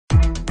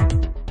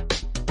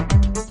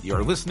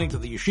You're listening to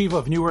the Yeshiva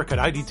of Newark at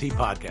IDT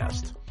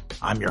podcast.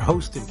 I'm your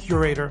host and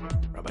curator,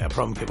 Rabbi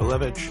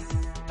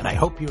Kibbud, and I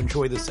hope you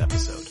enjoy this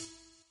episode.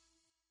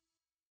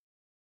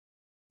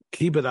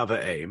 Kibud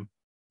Av,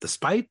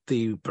 despite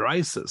the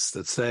brises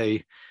that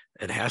say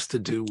it has to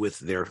do with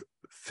their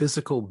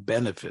physical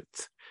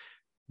benefit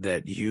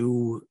that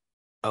you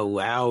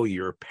allow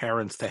your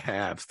parents to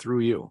have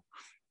through you,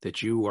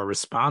 that you are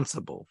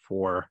responsible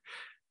for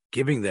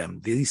giving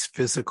them these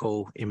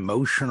physical,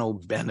 emotional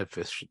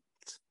benefits,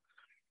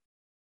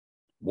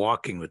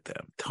 walking with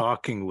them,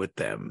 talking with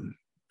them,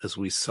 as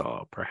we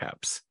saw,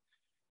 perhaps,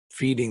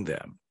 feeding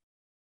them,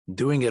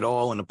 doing it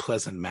all in a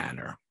pleasant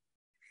manner.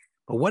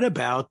 But what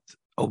about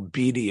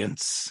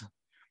obedience?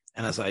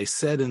 And as I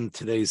said in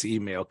today's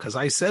email, because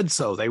I said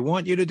so, they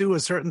want you to do a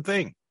certain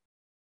thing.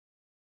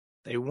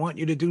 They want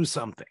you to do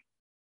something.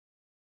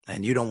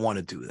 And you don't want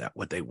to do that,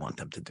 what they want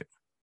them to do.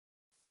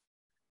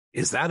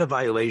 Is that a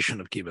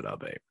violation of Kibud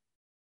Av?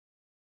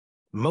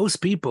 Most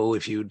people,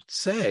 if you'd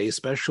say,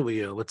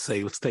 especially, let's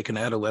take an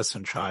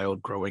adolescent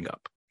child growing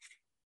up,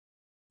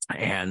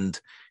 and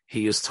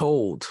he is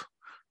told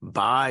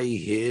by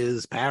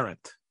his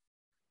parent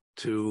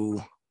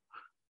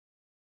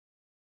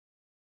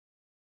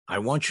I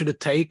want you to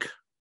take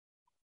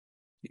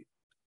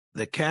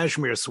the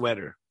cashmere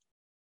sweater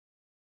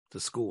to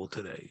school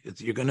today.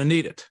 You're going to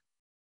need it.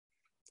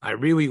 I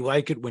really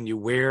like it when you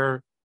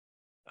wear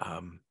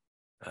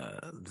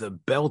the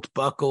belt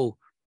buckle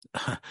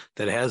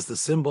that has the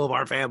symbol of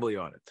our family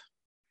on it.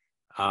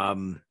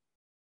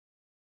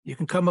 You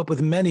can come up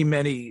with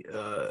many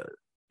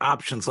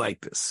options like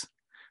this.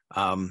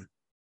 I'd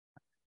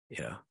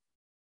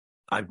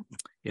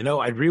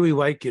really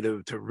like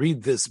you to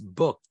read this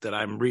book that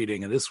I'm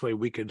reading, and this way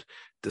we could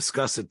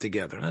discuss it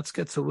together. And that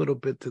gets a little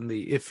bit in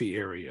the iffy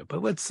area,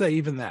 but let's say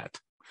even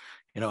that.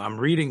 I'm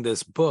reading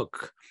this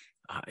book.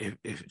 If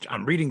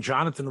I'm reading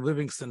Jonathan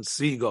Livingston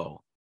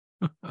Seagull.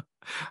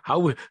 I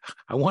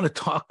want to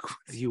talk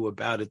with you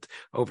about it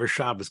over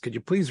Shabbos. Could you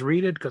please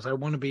read it? Because I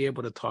want to be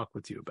able to talk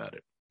with you about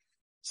it.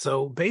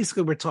 So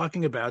basically, we're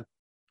talking about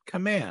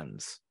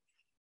commands,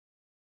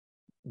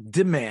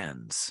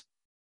 demands.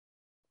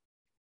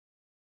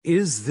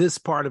 Is this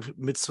part of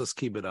mitzvahs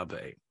Kibud Av?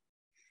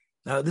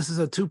 Now, this is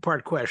a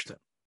two-part question.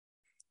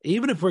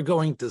 Even if we're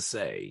going to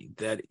say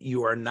that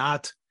you are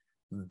not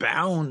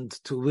bound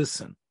to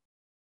listen,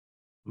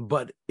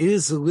 but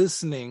is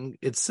listening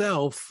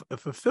itself a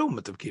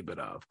fulfillment of Kibud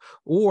Av?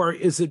 Or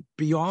is it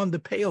beyond the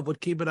pale of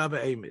what Kibud Av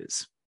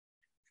is?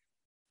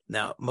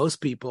 Now, most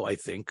people, I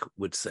think,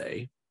 would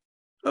say,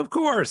 of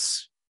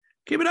course,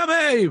 Kibud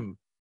Av.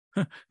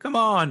 Come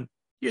on,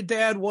 your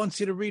dad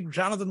wants you to read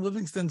Jonathan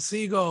Livingston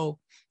Seagull.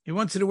 He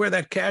wants you to wear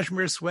that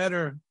cashmere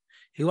sweater.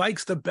 He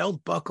likes the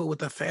belt buckle with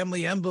the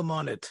family emblem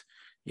on it.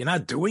 You're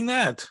not doing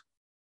that.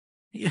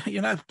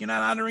 You're not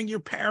honoring your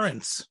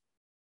parents.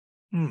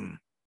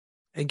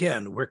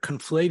 Again, we're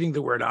conflating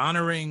the word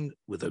honoring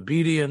with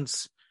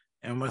obedience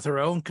and with our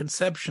own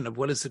conception of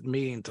what does it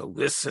mean to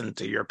listen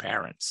to your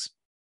parents.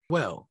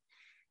 Well,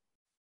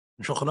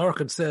 Shulchan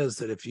Aruch says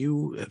that if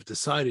you have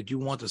decided you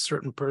want a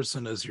certain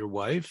person as your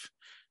wife,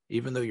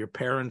 even though your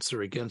parents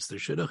are against the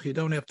shidduch, you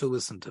don't have to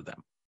listen to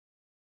them.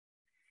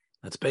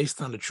 That's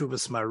based on the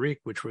Tzurba M'Rabanan,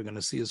 which we're going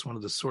to see as one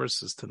of the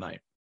sources tonight.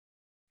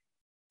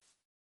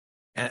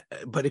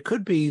 But it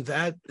could be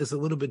that is a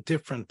little bit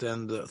different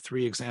than the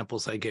three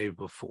examples I gave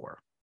before.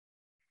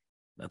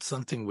 That's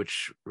something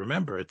which,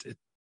 remember,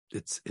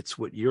 it's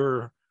what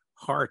your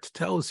heart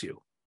tells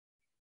you.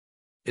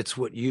 It's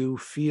what you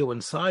feel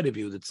inside of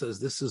you that says,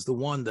 this is the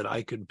one that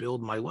I could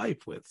build my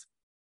life with.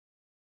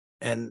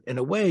 And in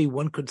a way,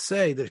 one could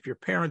say that if your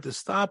parent is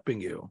stopping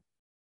you,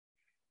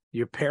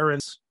 your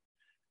parent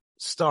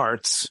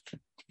starts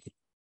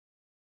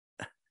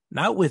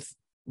not with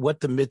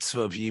what the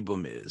mitzvah of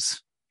Yibum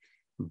is,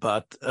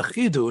 but a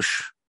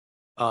chidush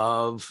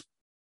of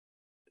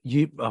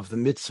the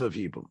mitzvah of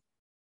Yibum.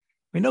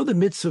 We know the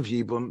mitzvah of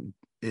Yibum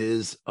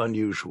is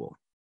unusual.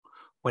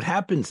 What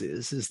happens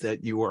is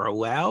that you are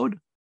allowed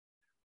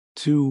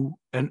to,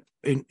 and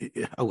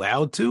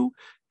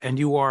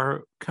you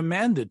are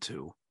commanded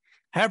to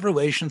have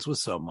relations with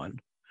someone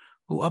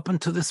who up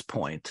until this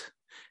point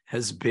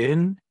has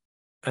been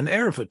an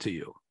erva to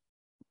you.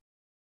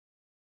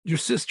 Your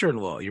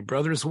sister-in-law, your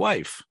brother's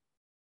wife.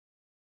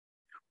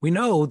 We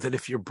know that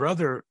if your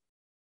brother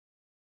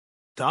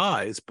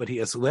dies, but he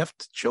has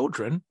left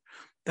children,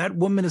 that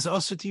woman is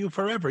also to you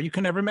forever. You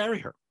can never marry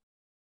her.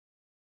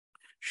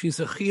 She's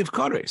a chiyuv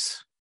kares.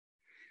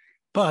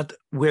 But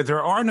where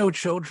there are no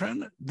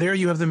children, there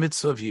you have the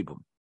mitzvah of Yibum.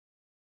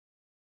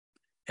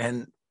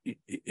 And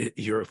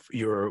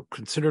you're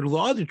considered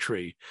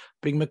laudatory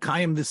being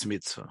mekayim this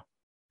mitzvah.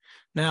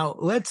 Now,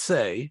 let's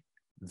say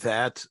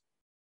that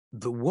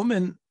the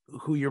woman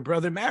who your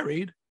brother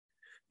married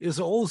is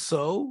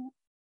also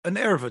an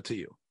erva to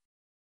you.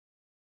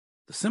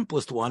 The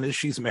simplest one is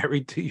he's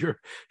married to your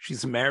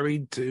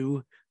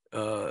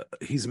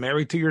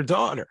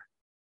daughter.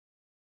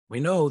 We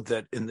know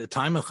that in the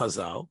time of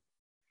Chazal,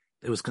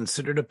 It was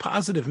considered a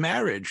positive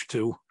marriage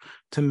to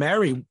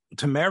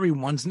marry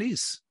one's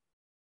niece.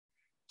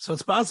 So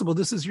it's possible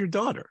this is your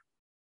daughter.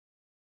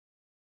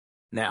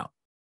 Now,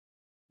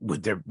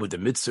 would the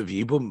mitzvah of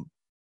Yibum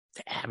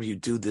have you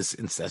do this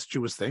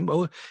incestuous thing?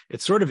 Well,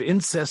 it's sort of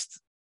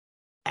incest,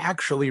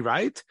 actually,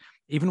 right?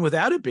 Even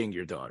without it being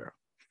your daughter.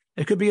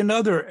 It could be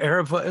another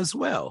erva as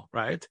well,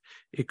 right?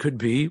 It could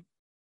be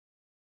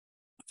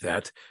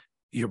that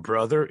your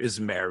brother is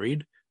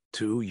married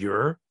to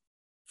your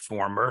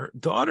former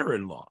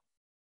daughter-in-law.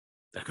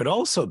 That could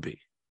also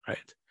be,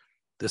 right?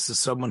 This is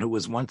someone who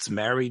was once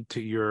married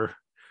to your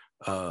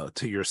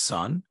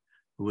son,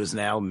 who is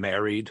now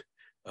married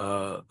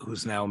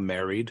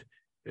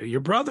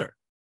your brother.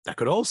 That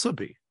could also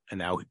be, and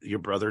now your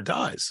brother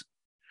dies.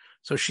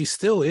 So she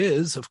still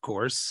is, of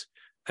course,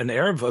 an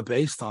erva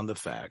based on the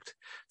fact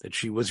that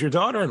she was your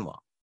daughter-in-law.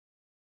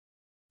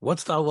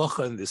 What's the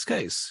halacha in this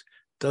case?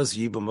 Does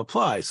Yibum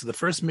apply? So the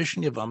first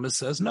Mishnah Yevamah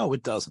says, no,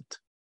 it doesn't.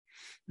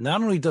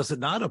 Not only does it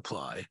not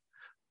apply,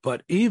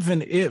 but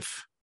even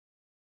if,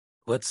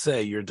 let's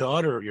say, your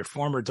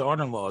former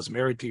daughter-in-law is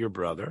married to your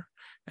brother,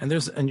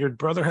 and your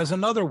brother has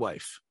another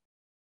wife.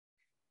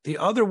 The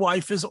other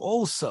wife is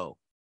also,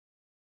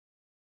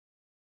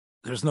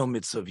 there's no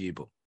mitzvah of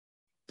Yibum.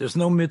 There's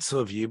no mitzvah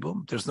of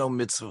Yibum. There's no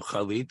mitzvah of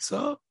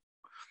chalitza.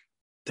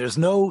 There's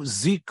no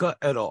zika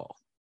at all.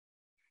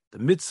 The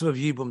mitzvah of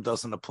Yibum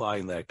doesn't apply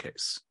in that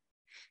case.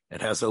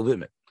 It has a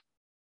limit.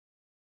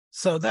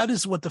 So that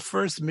is what the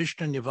first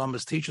Mishnah in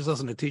Yevamos teaches us,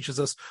 and it teaches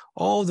us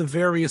all the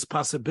various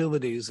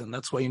possibilities, and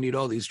that's why you need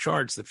all these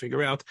charts to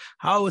figure out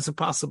how is it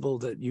possible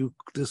that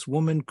this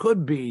woman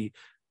could be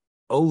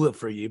Ola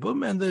for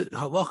Yibum, and the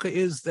halacha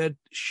is that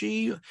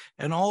she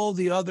and all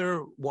the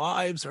other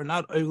wives are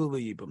not Ola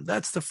Yibum.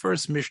 That's the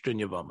first Mishnah in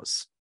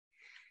Yevamos.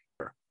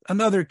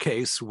 Another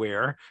case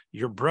where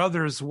your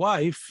brother's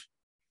wife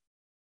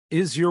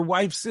is your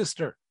wife's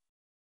sister.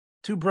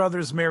 Two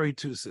brothers marry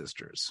two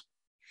sisters.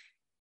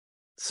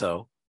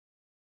 So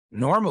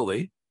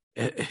normally,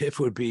 it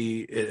would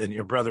be, and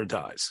your brother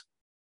dies.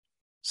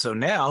 So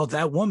now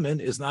that woman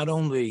is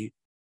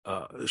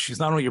she's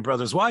not only your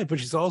brother's wife, but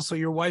she's also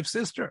your wife's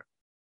sister.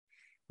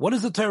 What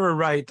does the Torah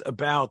write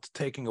about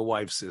taking a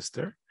wife's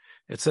sister?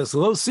 It says,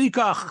 lo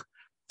sikach,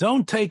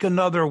 don't take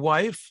another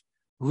wife,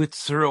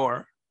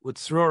 litzror.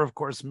 Litzror, of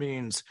course,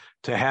 means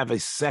to have a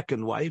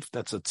second wife.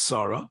 That's a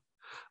tzara.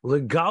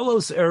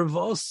 Legalos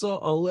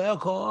ervosa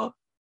alecha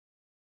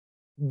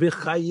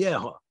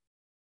b'chayeha.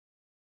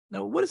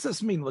 Now, what does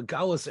this mean?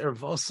 Legalos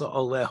ervosa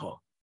aleha.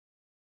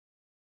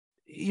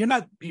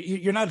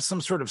 You're not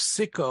some sort of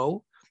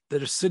sicko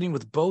that is sitting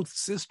with both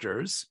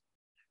sisters,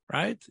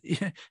 right?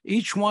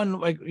 Each one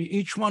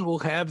will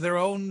have their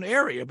own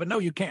area, but no,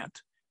 you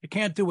can't. You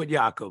can't do what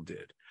Yaakov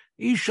did.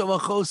 Isha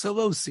lachosa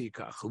lo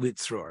sikach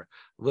litzror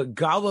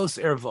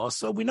legalos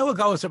ervosa. We know what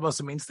galos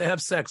ervosa means, to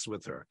have sex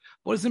with her.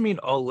 What does it mean,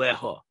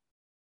 aleha?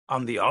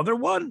 On the other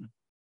one,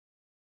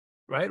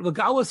 right?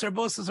 Legalos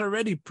ervosa is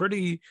already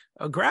pretty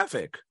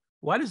graphic.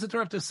 Why does the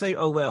Torah have to say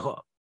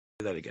aleha?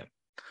 Say that again.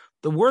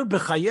 The word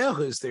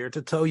b'chayecha is there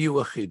to tell you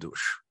a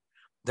chidush.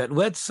 That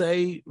let's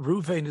say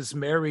Reuven is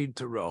married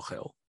to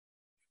Rachel,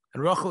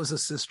 and Rachel is a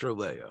sister of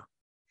Leah,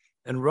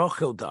 and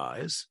Rachel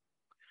dies,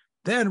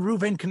 then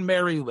Reuven can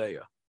marry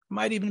Leah.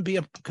 Might even be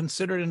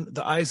considered in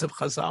the eyes of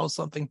Chazal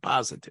something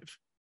positive.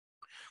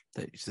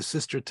 That the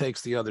sister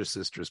takes the other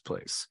sister's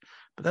place.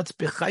 But that's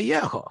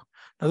b'chayecha.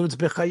 In other words,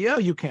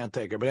 b'chayecha you can't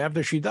take her, but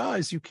after she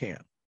dies, you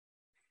can.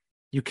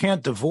 You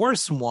can't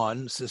divorce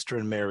one sister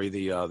and marry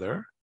the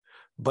other,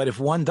 but if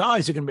one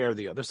dies, you can marry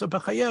the other. So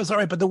b'chayecha is all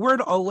right. But the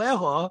word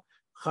aleha,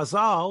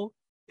 Chazal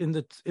in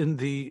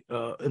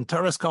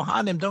Taras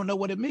Kohanim don't know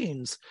what it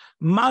means.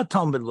 Ma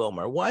Talmud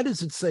Lomar. Why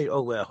does it say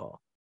aleha?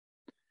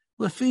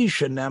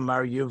 Lefisha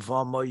nemar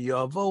yivama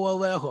yavo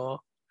aleha.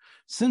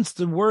 Since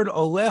the word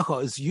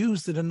aleha is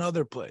used in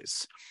another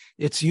place,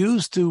 it's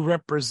used to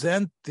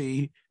represent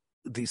the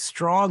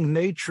strong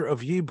nature of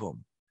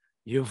Yibum.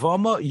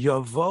 Yivama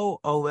yavo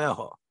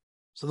aleha.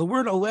 So the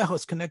word aleha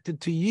is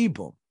connected to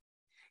Yibum.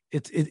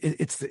 It's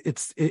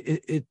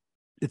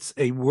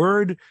a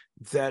word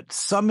that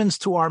summons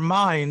to our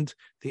mind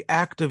the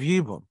act of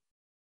Yibum.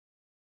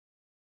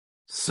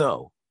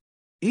 So,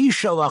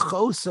 Isha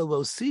lachosa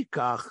lo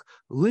sikach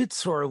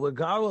litzor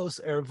legalos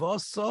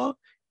ervosa,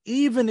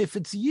 even if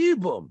it's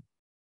Yibum,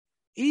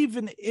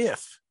 even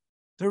if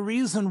the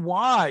reason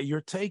why you're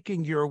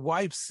taking your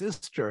wife's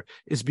sister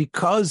is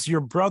because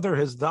your brother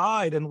has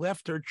died and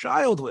left her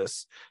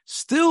childless,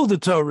 still the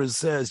Torah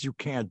says you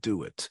can't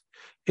do it.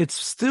 It's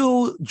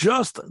still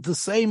just the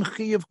same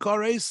chi of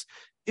kares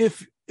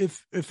if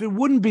it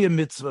wouldn't be a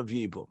mitzvah of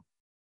Yibum.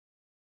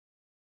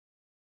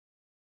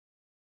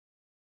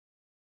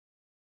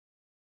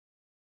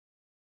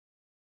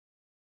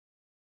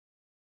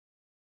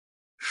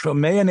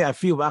 Shomeini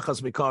afilu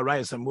achas mikol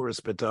rayas amuras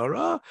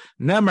b'Torah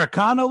nemer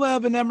kan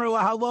olev and nemer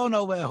lahalon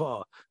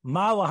oleha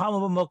ma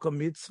lahalon b'mokom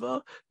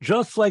mitzvah.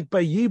 Just like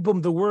by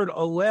Yibum, the word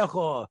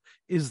oleha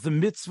is the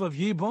mitzvah of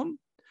Yibum.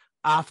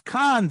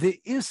 Afkan, the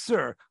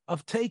isser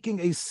of taking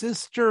a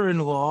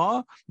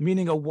sister-in-law,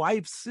 meaning a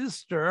wife's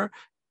sister,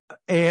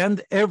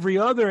 and every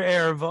other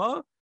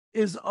erva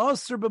is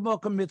asr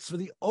b'makom mitzvah.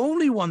 The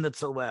only one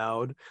that's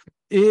allowed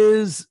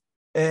is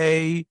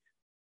a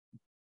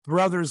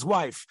brother's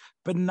wife,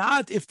 but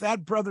not if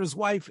that brother's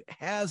wife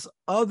has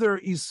other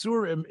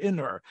isurim in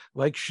her,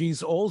 like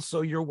she's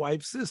also your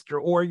wife's sister,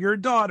 or your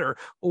daughter,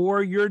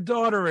 or your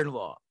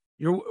daughter-in-law,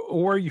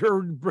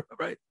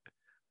 right.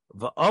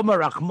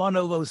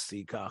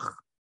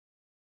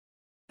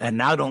 And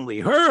not only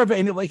her,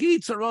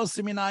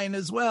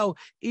 as well,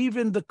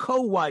 even the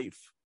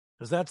co-wife,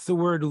 because that's the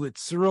word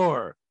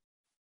litzror.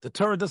 The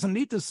Torah doesn't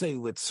need to say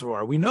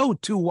litzror. We know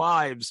two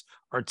wives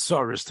are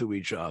tzaras to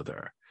each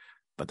other.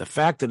 But the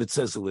fact that it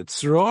says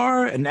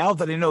litzror, and now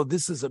that I know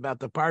this is about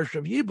the parsha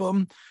of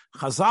Yibum,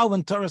 Chazal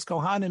and Toras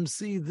Kohanim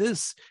see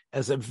this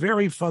as a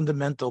very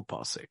fundamental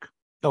pasuk.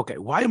 Okay,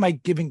 why am I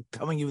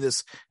telling you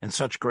this in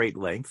such great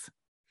length?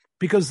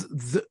 Because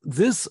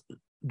this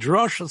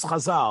Droshas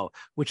Chazal,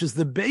 which is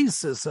the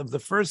basis of the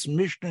first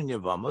Mishnah in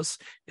Yevamos,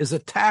 is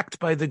attacked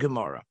by the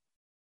Gemara.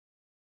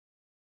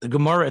 The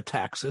Gemara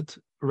attacks it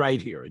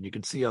right here, and you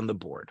can see on the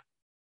board.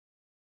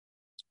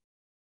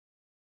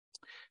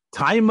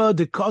 Taima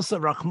de kosa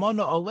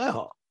rachmana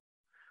aleha.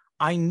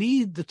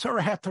 The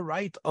Torah had to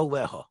write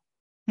aleha.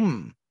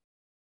 Halav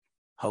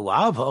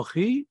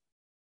hachi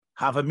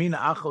havamina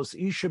achos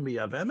isha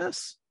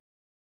miyavemes.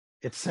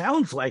 It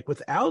sounds like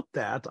without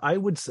that, I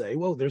would say,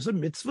 well, there's a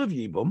mitzvah of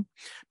Yibum,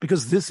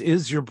 because this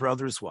is your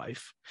brother's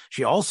wife.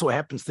 She also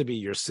happens to be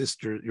your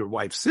sister, your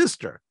wife's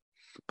sister.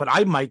 But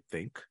I might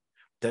think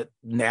that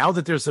now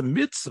that there's a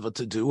mitzvah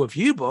to do of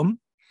Yibum,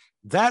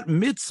 that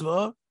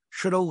mitzvah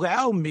should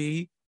allow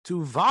me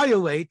to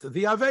violate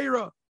the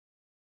Aveira.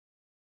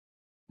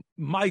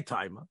 My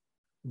time,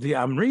 the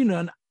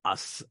Amrinan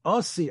Asi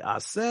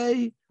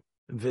Asei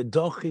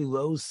V'dochi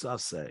Lo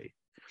Sasei.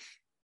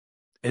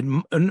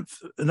 In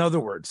other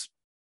words,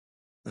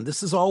 and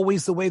this is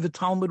always the way the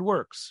Talmud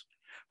works,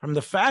 from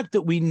the fact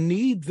that we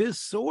need this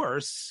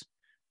source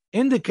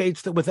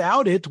indicates that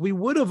without it, we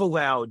would have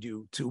allowed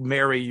you to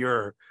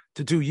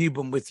to do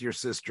Yibum with your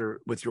sister,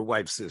 with your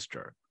wife's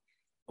sister.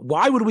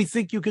 Why would we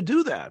think you could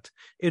do that?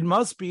 It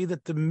must be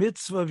that the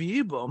mitzvah of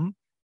Yibum,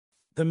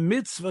 the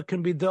mitzvah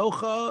can be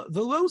docha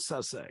the lo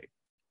saseh.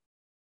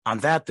 On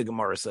that, the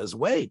Gemara says,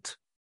 wait,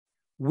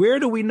 where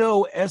do we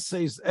know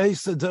essays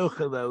esa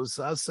docha lo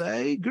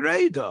saseh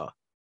greda?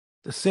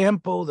 The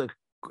sample,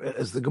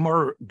 as the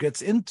Gemara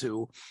gets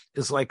into,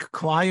 is like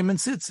klayim and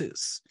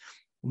tzitzis.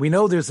 We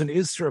know there's an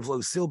isser of lo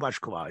silbash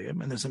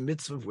klayim, and there's a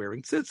mitzvah of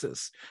wearing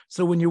tzitzis.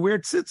 So when you wear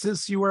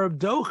tzitzis, you are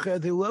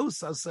docha the lo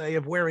saseh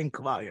of wearing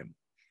klayim.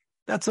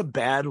 That's a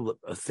bad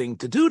thing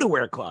to do, to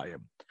wear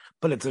klayim.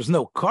 But if there's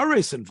no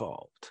kores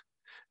involved,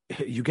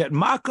 you get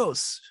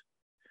makos,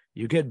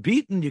 you get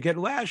beaten, you get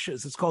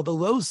lashes. It's called a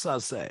lo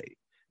saseh.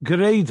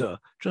 Greda,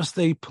 just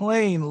a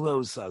plain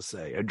lo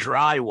saseh, a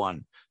dry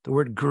one. The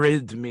word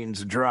grid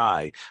means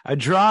dry. A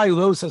dry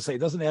lo saseh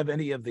doesn't have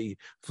any of the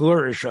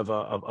flourish of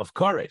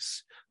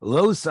kores.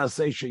 Lo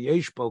saseh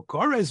sheyesh bo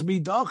kores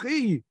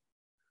midachi.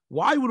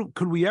 Why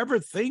could we ever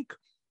think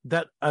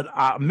that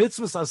a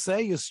mitzvah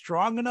saseh is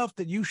strong enough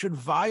that you should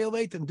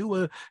violate and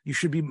you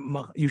should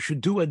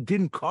do a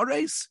din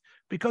kores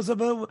because of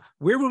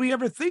where would we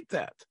ever think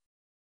that?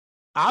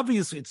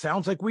 Obviously, it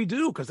sounds like we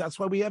do, because that's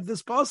why we have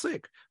this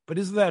pasuk. But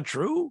isn't that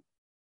true?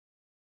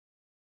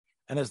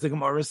 And as the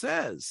Gemara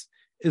says,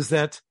 is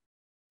that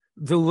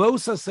the lo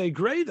saseh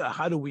greda,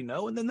 how do we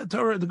know? And then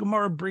the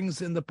Gemara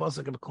brings in the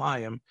pasuk of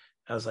Klayim,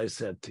 as I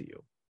said to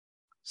you.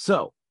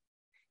 So,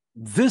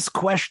 this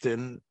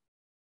question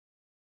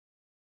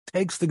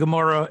takes the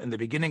Gemara in the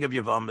beginning of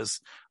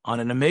Yevamos on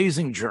an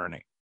amazing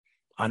journey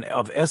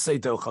of essay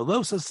docha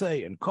lo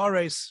saseh and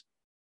kores.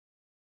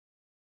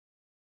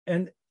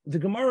 And the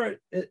Gemara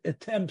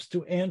attempts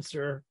to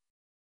answer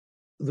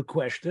the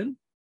question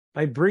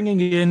by bringing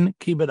in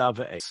Kibbud Av.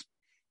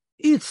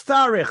 It's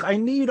tarich. I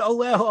need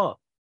aleha.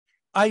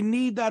 I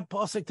need that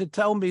pasuk to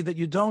tell me that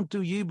you don't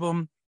do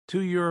yibum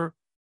to your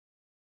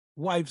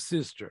wife's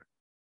sister,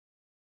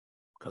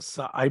 because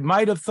I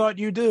might have thought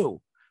you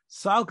do.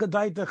 Salka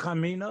daita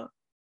chamina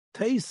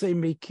teise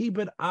me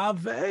Kibbud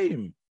Av,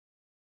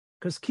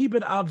 because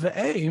Kibbud Av,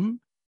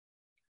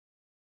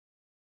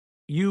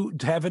 you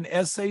have an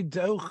essay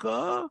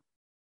docha.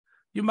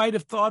 You might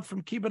have thought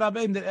from Kibbud Av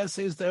that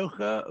essay is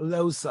docha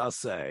lo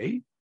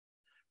saseh.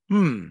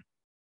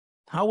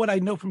 How would I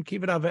know from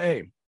Kibbud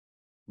Av?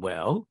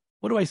 Well,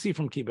 what do I see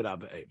from Kibbud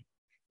Av?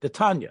 The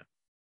Tanya.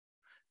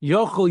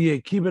 Yochel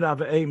ye Kibbud Av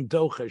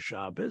docha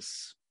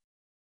Shabbos.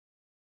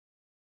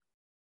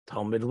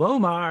 Talmud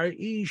lomar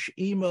ish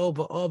imo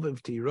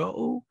v'oviv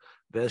tirou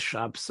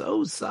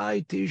v'shabso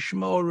sai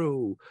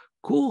tishmoru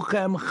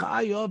kulchem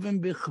chayovim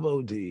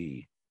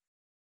bichvodi.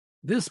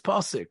 This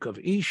pasuk of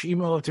ish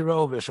imo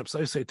tirou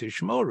v'shabso sai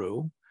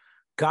tishmoru,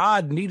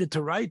 God needed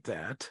to write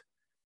that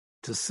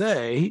to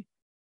say,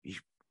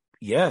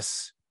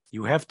 yes,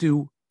 you have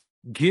to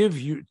give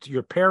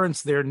your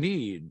parents their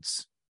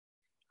needs.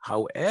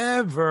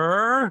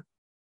 However,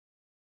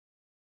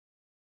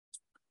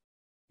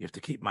 You have to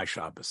keep my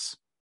Shabbos.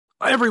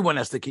 Everyone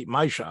has to keep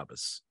my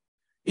Shabbos,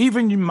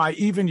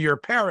 even your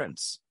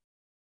parents.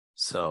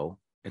 So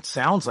it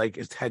sounds like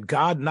had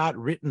God not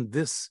written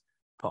this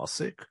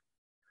pasuk,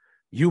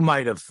 you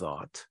might have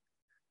thought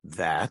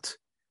that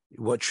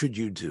what should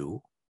you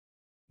do?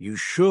 You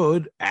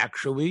should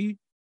actually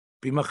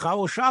be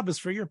machal Shabbos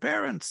for your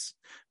parents.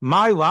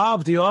 My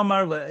love, the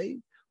Omar Le.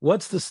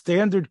 What's the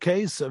standard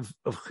case of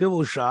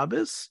Chilul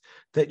Shabbos?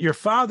 That your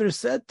father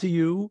said to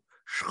you,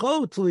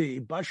 Shchotli,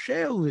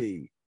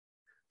 Basheli,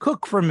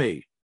 cook for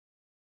me.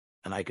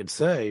 And I could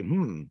say,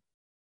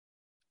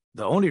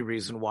 the only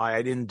reason why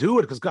I didn't do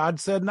it, because God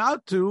said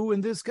not to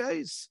in this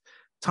case.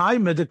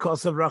 Time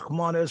because of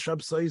Rachmanes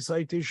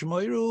Shabsai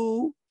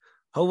Tishmeiru,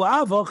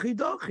 Halava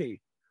Chidachi.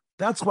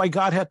 That's why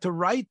God had to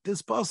write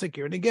this pasuk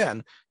here. And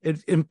again,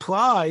 it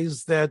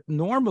implies that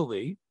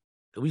normally,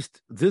 at least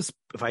this,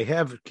 if I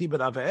have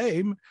Kibbud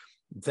Av,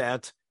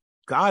 that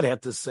God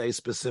had to say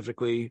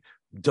specifically,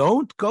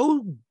 don't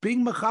go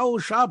being Machal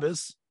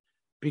Shabbos,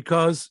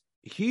 because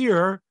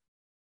here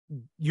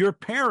your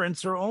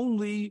parents are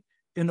only,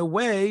 in a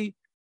way,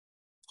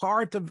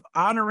 part of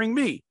honoring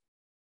me.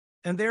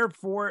 And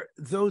therefore,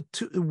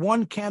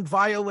 one can't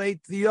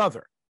violate the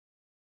other.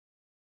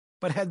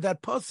 But had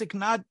that pasuk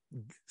not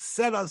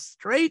set us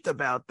straight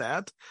about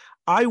that,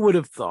 I would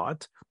have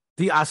thought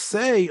the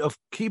asay of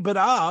Kibbud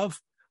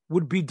Av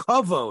would be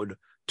kavod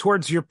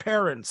towards your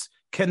parents,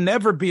 can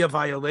never be a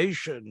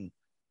violation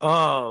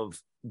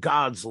of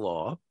God's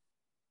law.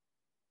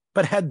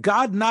 But had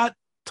God not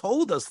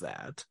told us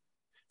that,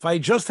 if I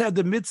just had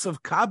the mitzvah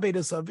of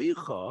kabedes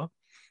avicha,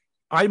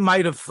 I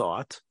might have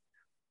thought,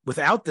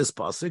 without this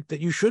pasuk, that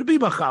you should be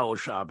machal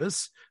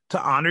Shabbos to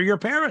honor your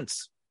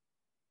parents.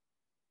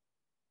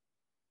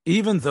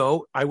 Even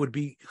though I would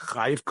be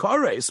chayiv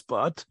kores,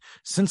 but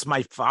since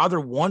my father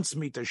wants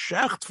me to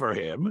shecht for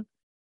him,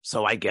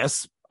 so I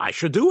guess I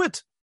should do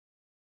it.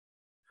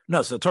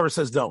 No, so the Torah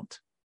says don't.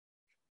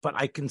 But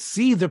I can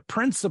see the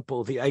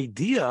principle, the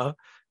idea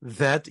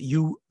that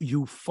you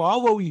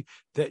follow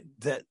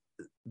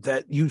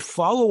that you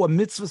follow a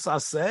mitzvah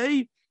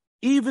aseh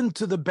even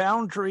to the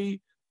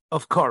boundary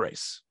of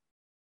kores.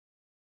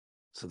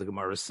 So the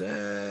Gemara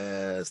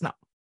says no.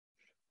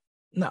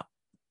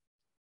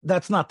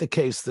 That's not the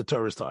case the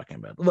Torah is talking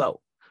about.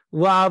 Lo,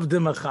 lav de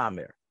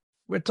machamer.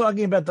 We're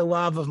talking about the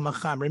lav of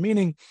machamer,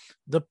 meaning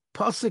the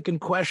pasuk in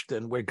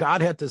question where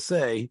God had to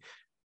say,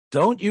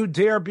 don't you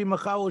dare be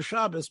machal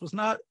Shabbos, was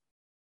not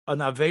an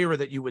aveira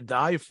that you would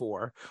die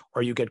for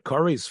or you get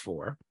kores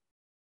for.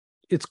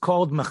 It's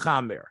called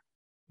machamer,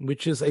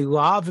 which is a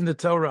lav in the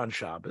Torah on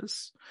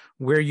Shabbos,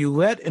 where you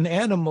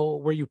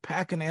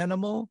pack an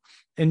animal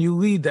and you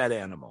lead that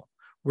animal,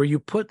 where you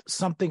put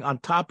something on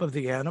top of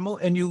the animal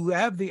and you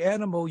have the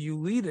animal, you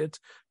lead it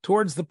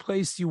towards the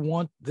place you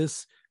want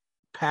this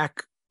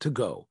pack to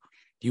go.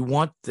 You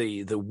want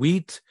the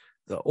wheat,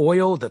 the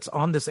oil that's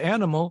on this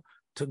animal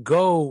to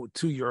go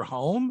to your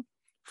home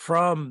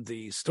from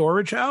the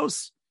storage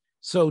house.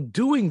 So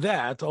doing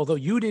that, although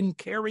you didn't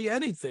carry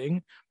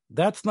anything,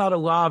 that's not a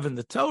lav in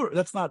the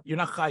Torah. You're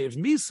not chayiv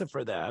misa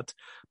for that,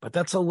 but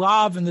that's a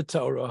lav in the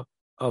Torah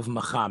of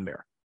machamer.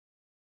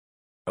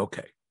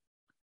 Okay.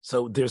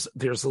 So there's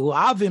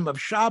lavim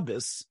of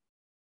Shabbos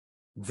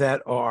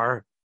that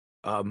are,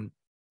 in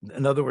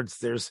other words,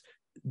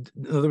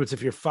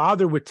 if your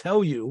father would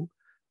tell you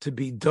to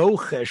be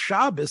doche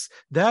Shabbos,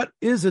 that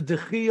is a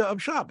dechia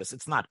of Shabbos.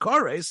 It's not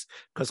kores,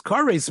 because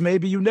kores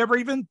maybe you never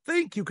even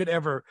think you could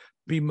ever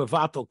be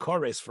mevatel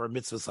kores for a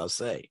mitzvah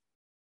saseh.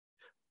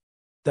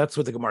 That's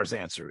what the Gemara's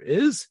answer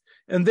is,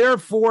 and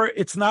therefore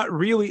it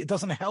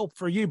doesn't help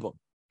for Yibum,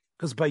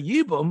 because by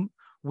Yibum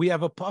we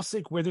have a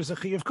pasuk where there's a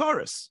chi of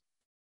kores.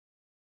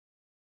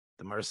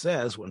 The Gemara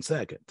says, 1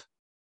 second.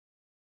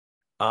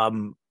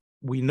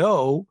 We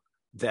know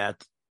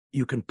that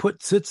you can put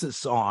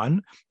tzitzis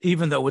on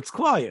even though it's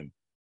klayim,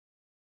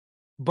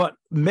 but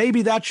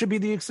maybe that should be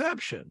the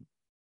exception.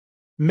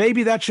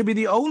 Maybe that should be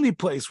the only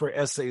place where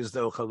essay is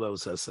docha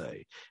los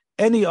essay.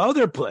 Any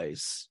other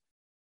place,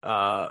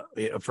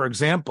 for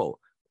example,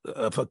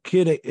 if a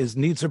kid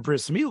needs a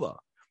bris Mila,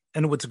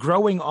 and what's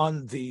growing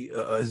on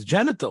his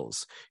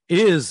genitals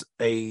is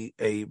a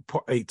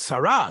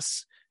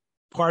tsaras,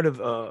 part of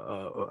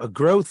a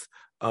growth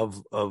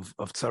of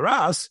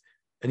tsaras,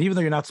 and even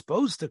though you're not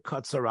supposed to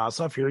cut tsaras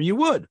off, here you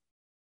would.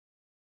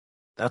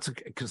 That's an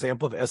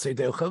example of essay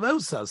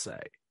de'ochalos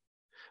saseh.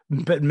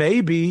 But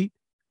maybe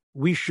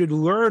we should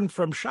learn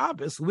from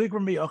Shabbos.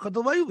 Maybe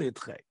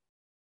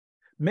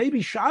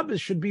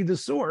Shabbos should be the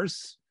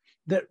source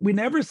that we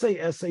never say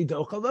essay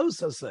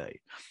de'ochalos saseh.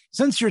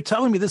 Since you're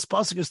telling me this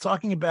pasuk is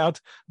talking about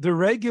the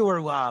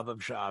regular lav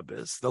of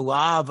Shabbos, the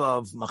lav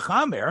of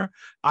machamer,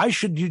 I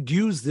should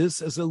use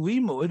this as a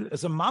limud,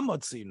 as a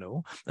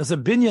mamotzinu, as a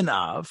binyan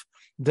av,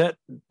 that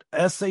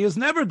essay is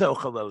never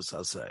de'ochalos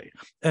saseh.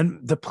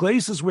 And the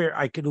places where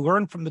I could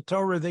learn from the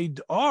Torah, they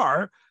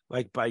are,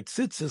 like by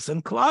tzitzis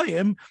and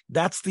klayim,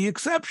 that's the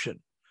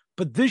exception.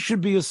 But this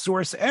should be a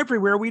source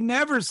everywhere. We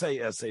never say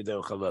essay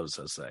de'ochalos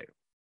saseh.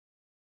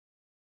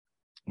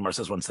 Mar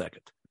says 1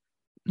 second.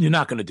 You're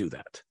not going to do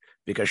that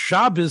because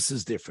Shabbos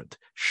is different.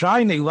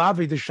 Shaine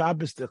lavi the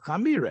Shabbos de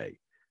chamire.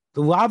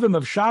 The lavim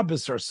of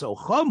Shabbos are so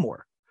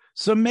chamor.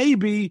 So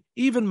maybe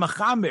even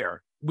machamer,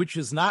 which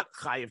is not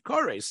chayiv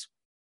kores,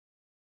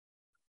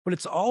 but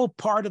it's all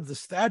part of the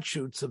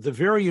statutes of the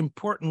very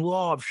important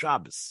law of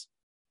Shabbos.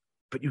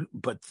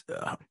 But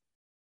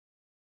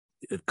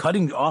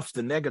cutting off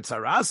the neged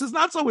saras is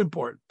not so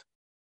important.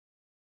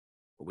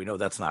 But we know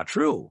that's not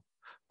true,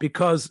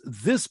 because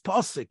this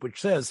pasuk, which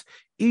says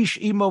 "Ish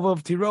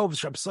imov tirov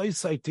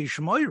shabsaisai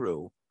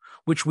tishmoiru,"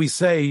 which we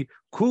say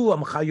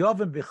 "Kulam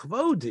chayovim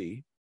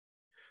b'chvodi,"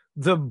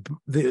 the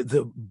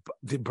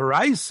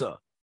baraisa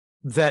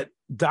that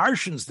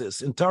darshans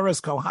this in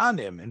Torah's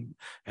Kohanim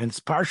and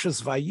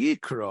Parshas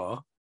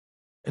Vayikra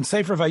and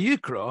Sefer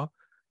Vayikra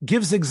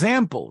gives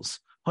examples.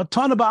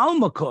 Hatana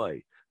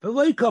ba'almakoi, the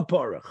Leika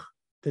Porach,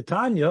 the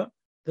Tanya.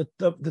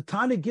 The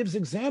Tanya gives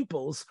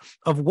examples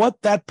of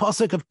what that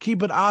pasuk of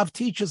Kibbud Av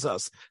teaches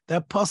us.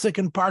 That pasuk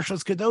in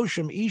Parshas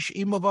Kedoshim, Ish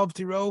imavav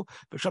tiro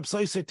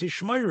b'shapsoise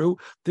tishmeru.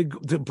 The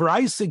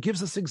Braisa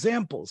gives us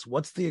examples.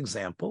 What's the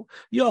example?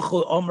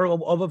 Yochel omer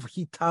of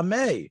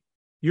hitamei.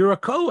 You're a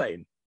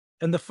Kohen,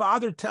 and the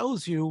father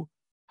tells you,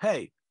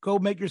 "Hey, go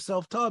make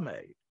yourself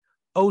tamei."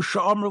 O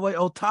sha'omer le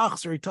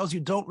otachzer. He tells you,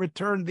 "Don't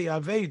return the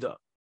aveda."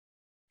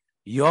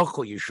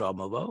 Yochel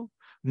yishamalo.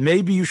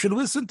 Maybe you should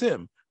listen to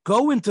him.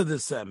 Go into the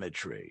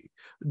cemetery.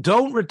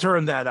 Don't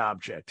return that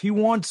object. He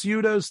wants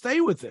you to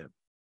stay with him.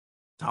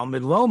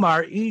 Talmud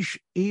lomar ish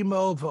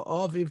imo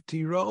v'aviv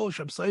tiro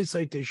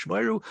shabsaisai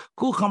tishmeru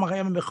kulcham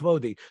ha'yam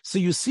mechvodi. So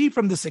you see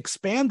from this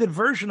expanded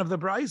version of the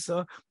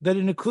Braisa that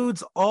it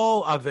includes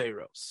all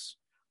averos,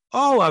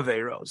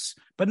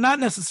 but not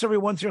necessarily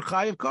once you're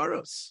chayiv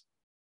koros.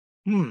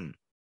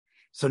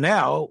 So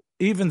now,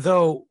 even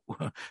though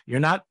you're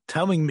not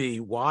telling me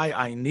why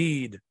I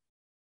need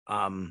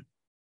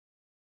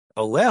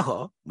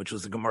Aleha, which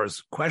was the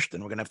Gemara's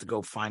question, we're going to have to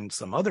go find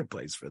some other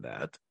place for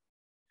that.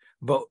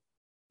 But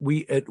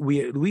we at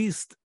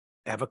least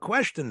have a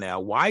question now.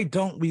 Why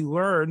don't we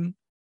learn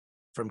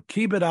from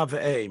Kibud Av,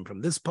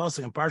 from this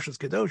pasuk in Parshas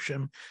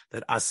Kedoshim,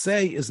 that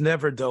asay is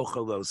never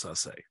docha los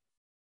asay?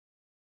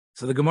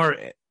 So the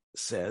Gemara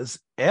says,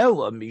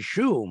 Ela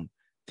mishum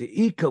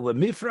de'ika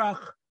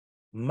lemifrach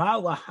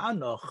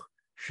malahanoch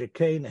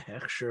shekein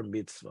hechsher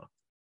mitzvah.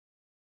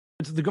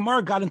 So the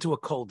Gemara got into a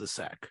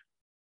cul-de-sac.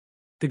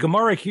 The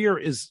Gemara here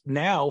is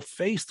now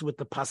faced with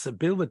the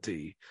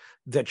possibility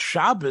that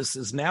Shabbos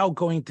is now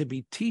going to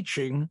be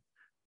teaching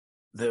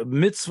the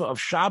mitzvah of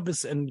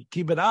Shabbos, and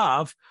Kibbud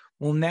Av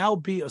will now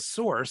be a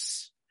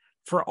source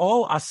for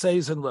all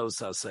assays and los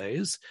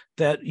assays,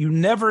 that you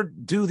never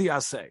do the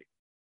assay,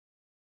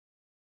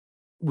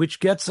 which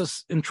gets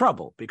us in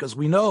trouble because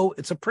we know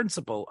it's a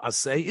principle.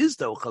 Assay is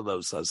docha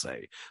los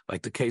assay,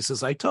 like the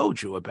cases I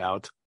told you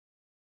about.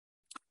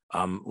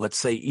 Let's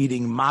say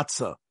eating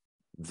matzah.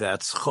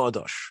 That's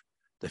chodosh.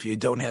 If you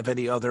don't have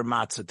any other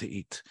matzah to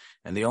eat,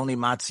 and the only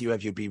matzah you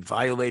have, you'd be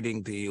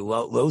violating the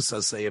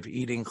losa, say, of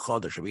eating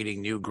chodosh, of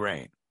eating new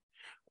grain,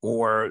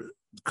 or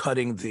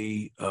cutting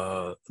the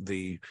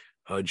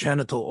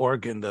genital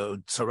organ, the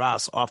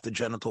tsaras, off the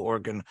genital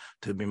organ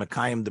to be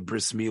mekayim the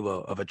bris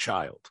Mila of a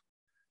child.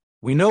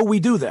 We know we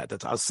do that.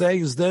 That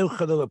asay is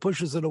that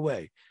pushes it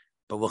away,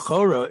 but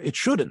l'chora it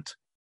shouldn't.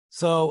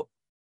 So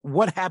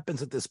what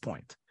happens at this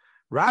point?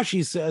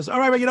 Rashi says, all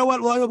right, but you know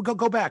what? Well,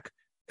 go back.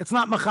 It's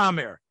not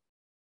machamer.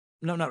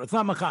 No, it's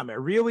not machamer.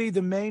 Really,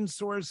 the main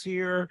source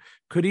here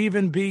could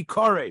even be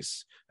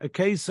kores, a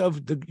case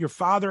of your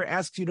father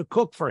asks you to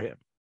cook for him.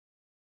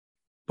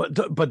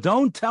 But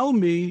don't tell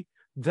me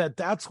that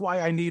that's why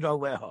I need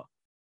aleha.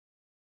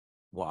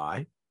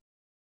 Why?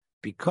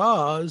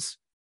 Because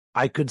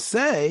I could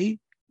say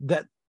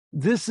that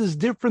this is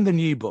different than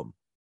yibum.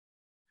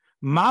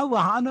 Ma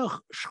lahanach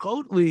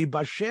shchotli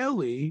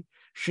basheli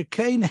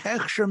shekain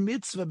hechsher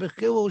mitzvah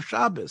bechilul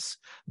Shabbos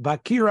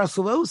bakiras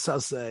lo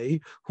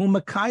sasei hu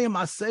mekayim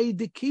asei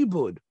de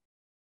kibud.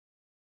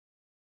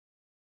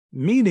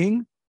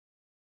 Meaning,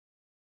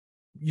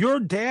 your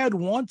dad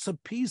wants a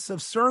piece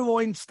of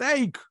sirloin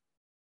steak.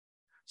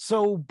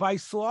 So by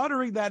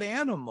slaughtering that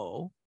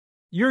animal,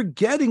 you're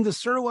getting the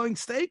sirloin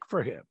steak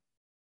for him.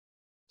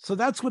 So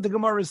that's what the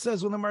Gemara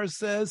says. When the Gemara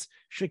says,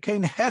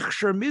 Shekain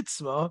hechsher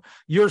mitzvah,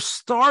 you're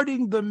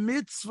starting the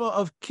mitzvah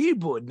of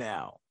kibud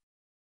now.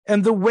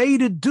 And the way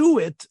to do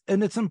it,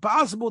 and it's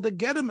impossible to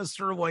get him a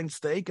sirloin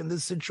steak in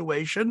this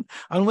situation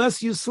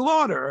unless you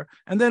slaughter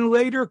and then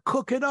later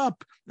cook it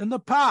up in the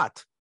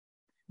pot.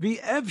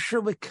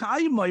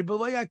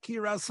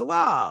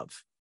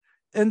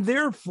 And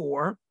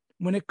therefore,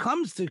 when it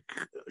comes to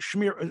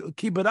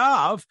Kibbud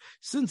Av,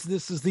 since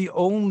this is the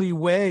only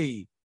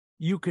way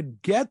you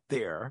could get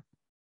there,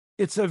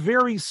 it's a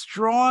very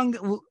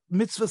strong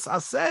mitzvah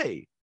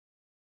asay,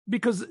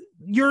 because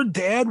your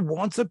dad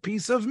wants a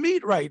piece of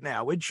meat right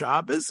now with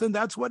Shabbos, and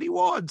that's what he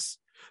wants.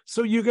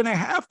 So you're going to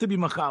have to be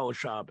machal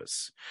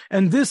Shabbos.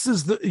 And this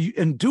is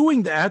and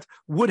doing that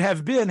would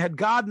have been, had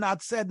God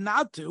not said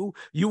not to,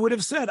 you would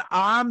have said,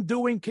 I'm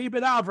doing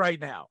Kibbud Av right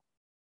now.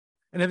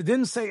 And if it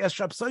didn't say Es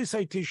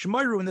Shabsosai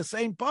Tishmoru in the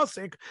same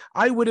pasuk,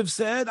 I would have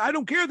said, I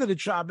don't care that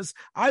it's Shabbos.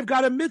 I've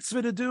got a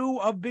mitzvah to do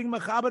of being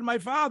Mechabed my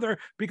father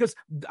because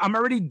I'm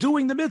already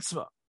doing the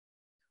mitzvah.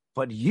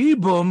 But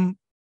Yibum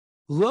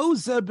Lo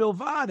ze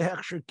bilvad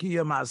hechsher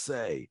kiyam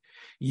aseh.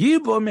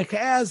 Yibum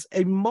has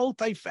a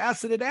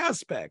multifaceted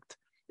aspect.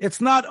 It's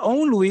not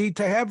only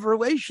to have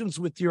relations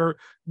with your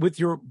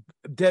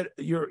dead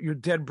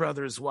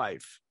brother's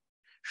wife.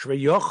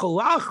 You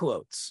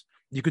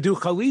could do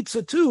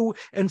chalitza too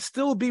and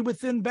still be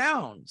within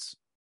bounds.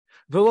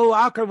 So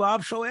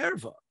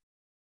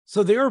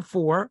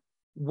therefore,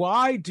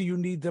 why do you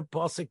need the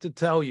pasuk to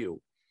tell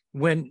you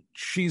when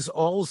she's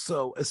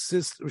also a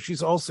sister?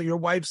 She's also your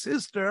wife's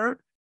sister.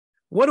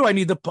 What do I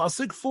need the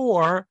pasuk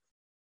for?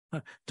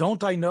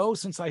 Don't I know,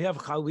 since I have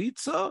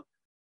chalitza,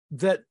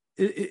 that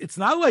it's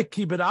not like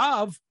Kibbud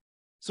Av?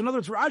 So in other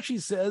words,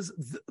 Rashi says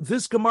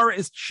this Gemara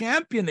is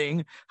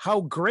championing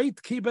how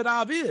great Kibbud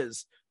Av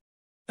is.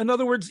 In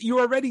other words, you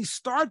already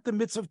start the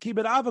mitzvah of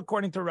Kibbud Av,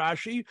 according to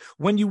Rashi,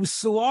 when you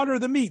slaughter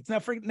the meat.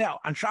 Now,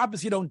 on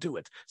Shabbos, you don't do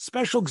it.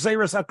 Special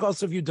Gzeras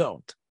HaKosov, you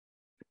don't.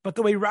 But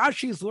the way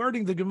Rashi is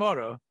learning the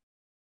Gemara,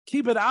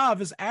 Kibbud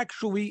Av is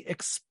actually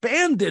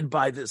expanded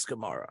by this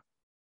Gemara.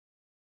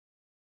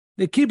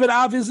 The Kibbud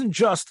Av isn't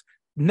just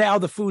now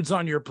the food's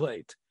on your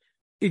plate.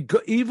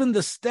 Even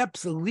the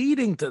steps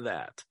leading to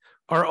that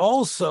are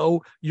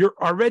also, you're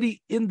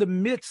already in the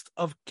midst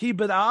of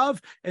Kibbud Av,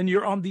 and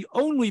you're on the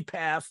only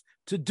path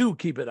to do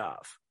Kibbud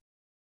Av.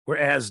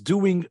 Whereas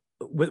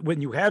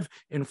when you have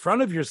in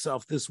front of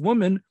yourself this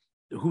woman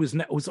who's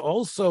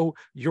also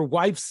your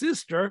wife's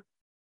sister,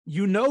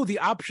 you know the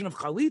option of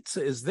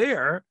chalitza is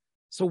there.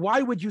 So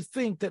why would you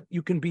think that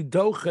you can be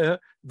doche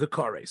the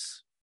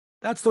kores?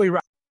 That's the way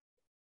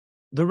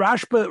the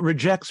Rashba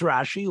rejects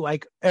Rashi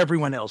like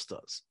everyone else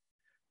does.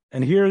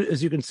 And here,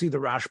 as you can see, the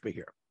Rashba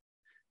here.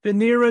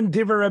 V'niran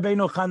diver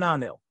Rabbeinu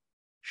Chananel.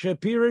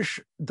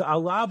 Shepirish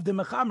da'alav de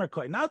mechamer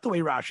koi. Not the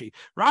way Rashi.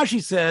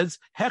 Rashi says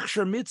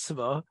hechsher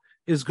mitzvah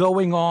is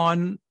going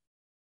on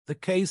the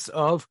case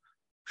of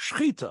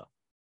shchita.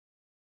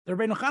 The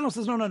Rebbeinu Chananel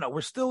says no.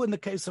 We're still in the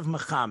case of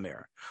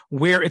mechamer,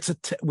 where it's a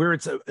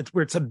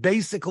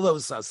basic lo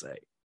saseh.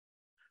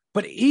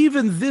 But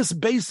even this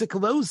basic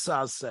lo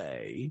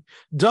saseh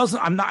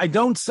I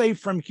don't say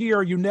from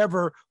here you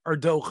never are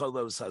docha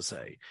lo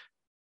saseh.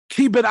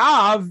 Kibbud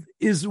Av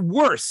is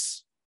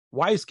worse.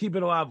 Why is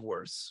Kibbud Av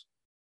worse?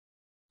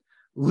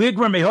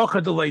 Ligra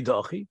mehocha delei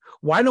dochi.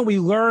 Why don't we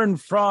learn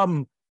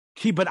from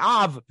Kibbud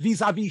Av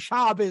vis-a-vis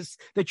Shabbos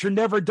that you're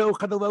never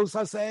docha the lo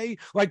saseh,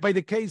 like by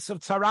the case of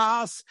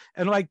tzaras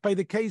and like by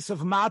the case of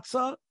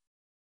matzah?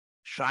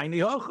 Shiny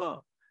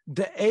hocha.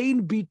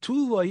 De'ein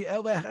bituloi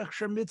ele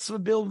hechsher mitzvah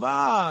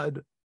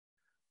bilvad.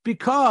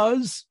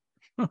 Because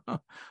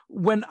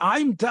when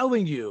I'm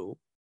telling you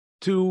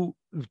to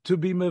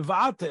be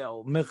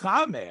mevatel,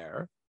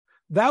 mechamer,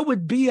 that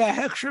would be a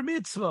hechsher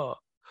mitzvah.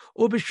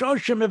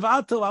 Ubishoshe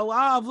mevatel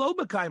alav lo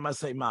b'kayim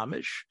aseh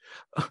mamish.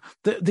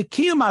 The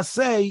kiyum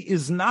aseh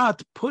is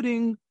not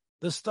putting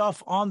the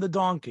stuff on the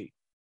donkey.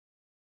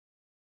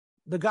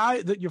 The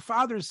guy that your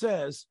father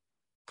says,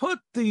 put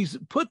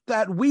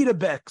that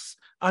Weetabix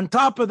on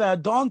top of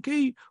that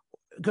donkey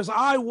because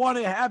I want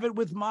to have it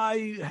with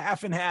my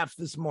half and half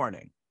this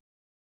morning.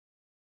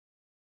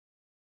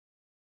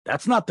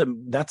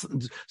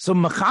 So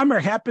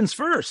mechamer happens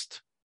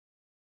first.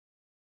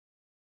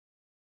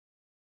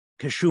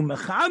 Keshu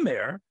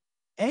mechamer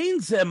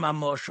ein ze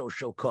mamosho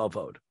shel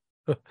kavod.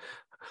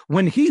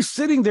 When he's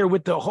sitting there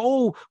with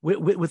all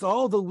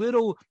the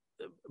little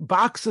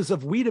boxes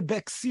of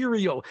Weetabix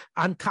cereal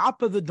on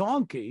top of the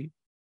donkey,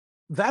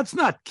 that's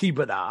not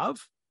Kibbud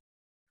Av.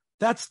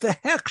 That's the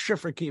hechsher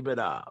for Kibbud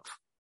Av.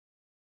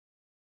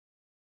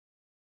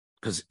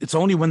 Because it's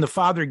only when the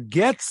father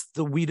gets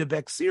the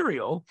Weetabix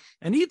cereal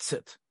and eats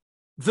it.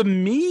 The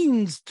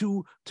means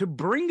to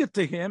bring it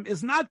to him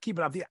is not Kibbud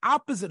Av, the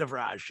opposite of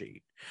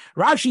Rashi.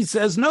 Rashi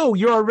says, no,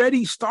 you're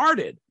already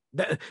started.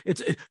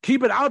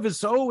 Kibbud Av is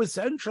so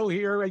essential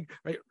here. Right?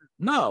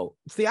 No,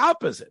 it's the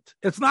opposite.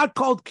 It's not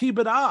called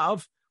Kibbud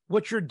Av.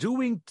 What you're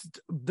doing,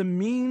 the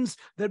means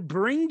that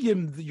bring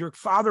him, your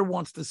father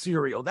wants the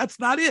cereal.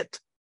 That's not it.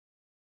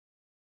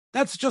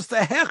 That's just a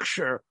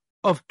hechsher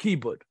of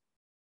kibbud.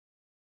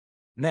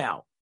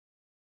 Now,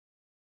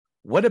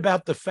 what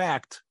about the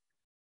fact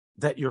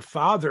that your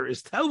father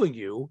is telling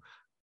you,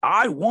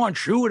 I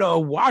want you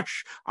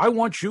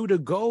to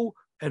go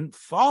and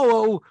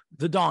follow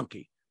the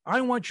donkey.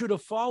 I want you to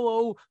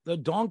follow the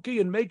donkey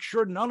and make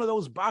sure none of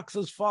those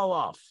boxes fall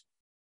off.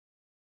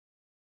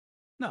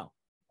 No.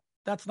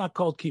 That's not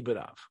called Kibbud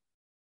Av.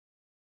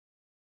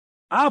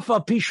 That's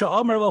not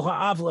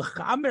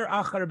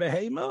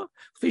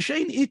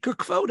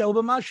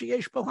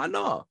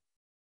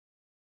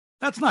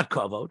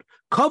kavod.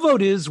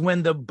 Kavod is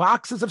when the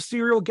boxes of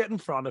cereal get in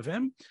front of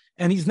him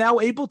and he's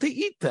now able to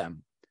eat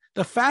them.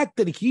 The fact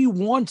that he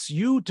wants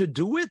you to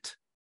do it,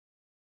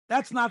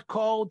 that's not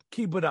called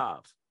Kibbud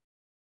Av.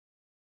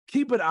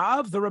 Kibbud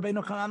Av, the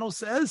Rebbeinu Chananel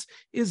says,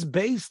 is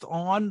based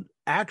on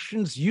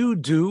actions you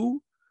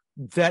do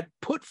that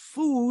put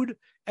food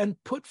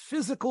and put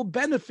physical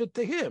benefit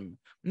to him,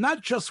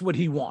 not just what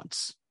he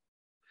wants.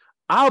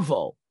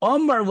 Avo,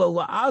 Omar lo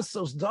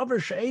la'asos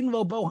davar she'ein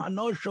lo bo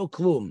hanosho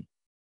klum.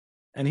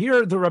 And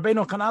here the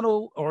Rabbeinu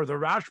Hananel, or the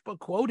Rashba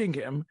quoting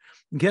him,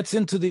 gets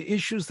into the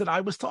issues that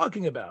I was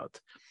talking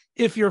about.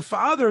 If your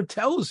father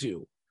tells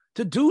you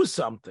to do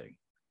something,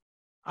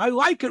 I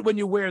like it when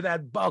you wear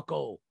that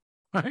buckle,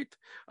 right?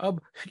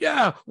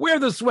 Yeah, wear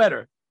the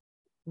sweater.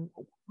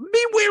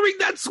 Me wearing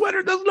that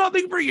sweater does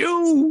nothing for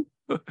you.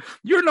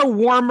 You're no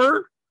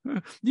warmer.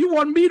 You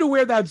want me to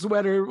wear that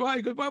sweater,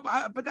 but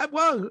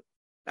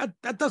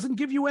that doesn't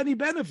give you any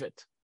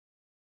benefit.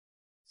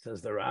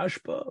 Says the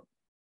Rashba,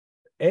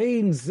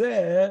 Ein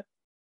zeh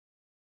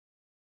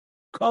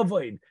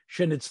kavod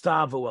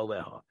shenitztavu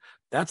aleha.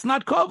 That's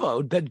not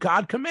kavod that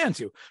God commands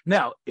you.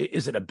 Now,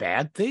 is it a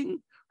bad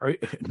thing? Or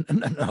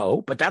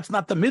no, but that's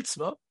not the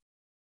mitzvah.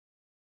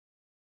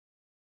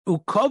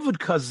 Ukavod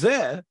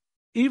kazeh,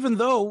 even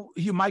though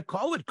you might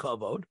call it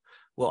kavod.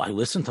 Well, I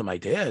listened to my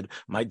dad.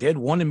 My dad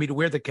wanted me to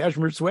wear the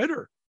cashmere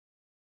sweater.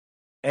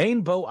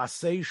 Ein bo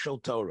asay shel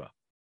Torah.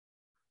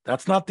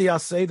 That's not the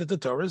asay that the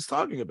Torah is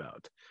talking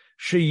about.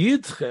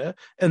 Sheyidche,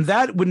 and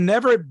that would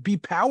never be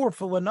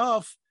powerful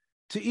enough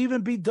to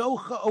even be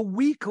docha a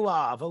weak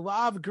lav, a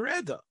lav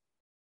greda,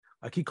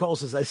 like he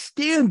calls it a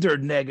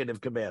standard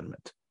negative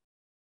commandment.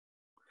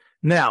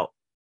 Now,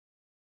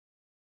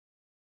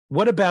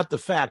 what about the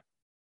fact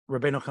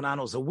Rabbeinu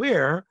Hananel is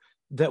aware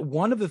that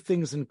one of the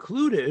things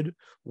included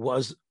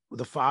was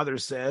the father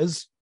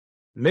says,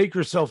 make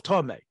yourself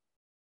tameh.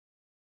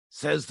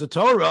 Says the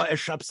Torah,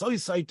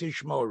 eshapsoisai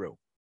tishmoru.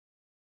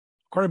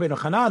 According to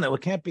Hananel,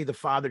 it can't be the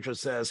father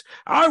just says,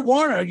 I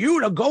want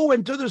you to go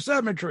into the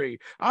cemetery.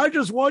 I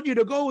just want you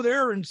to go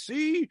there and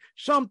see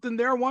something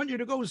there. I want you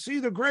to go see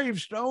the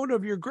gravestone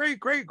of your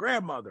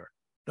great-great-grandmother.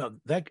 No,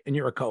 and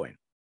you're a Kohen.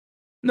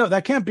 No,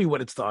 that can't be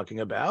what it's talking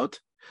about.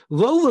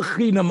 Lo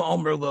lechinam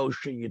omer lo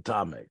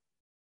sheyitame.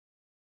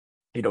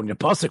 He don't need a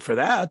pasuk for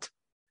that.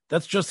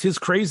 That's just his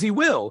crazy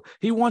will.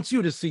 He wants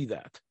you to see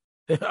that.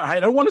 I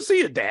don't want to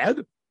see it,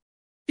 Dad.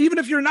 Even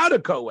if you're not a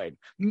Kohen,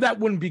 that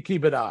wouldn't be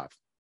Kibbud Av.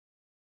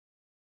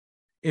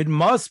 It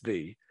must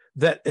be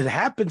that it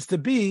happens to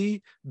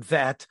be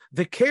that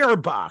the care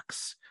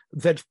box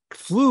that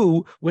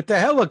flew with the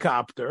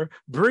helicopter,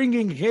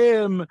 bringing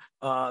him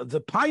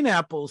the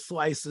pineapple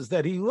slices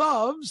that he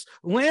loves,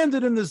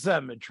 landed in the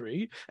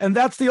cemetery, and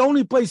that's the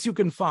only place you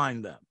can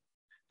find them.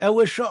 And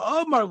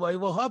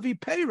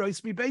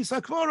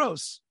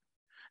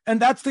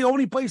that's the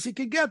only place he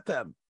can get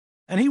them.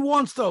 And he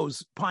wants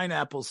those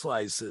pineapple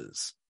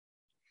slices.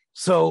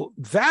 So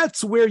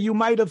that's where you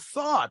might have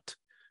thought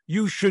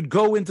you should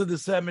go into the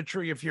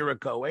cemetery if you're a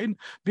Kohen,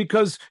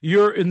 because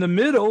you're in the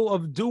middle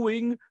of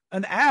doing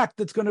an act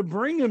that's going to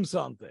bring him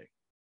something.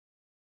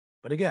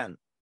 But again,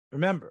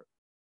 remember,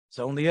 it's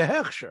only a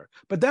hechsher.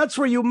 But that's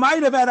where you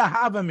might have had a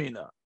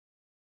havamina.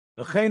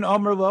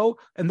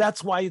 And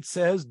that's why it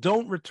says,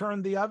 don't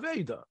return the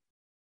Aveda.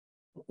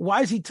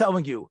 Why is he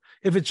telling you?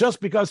 If it's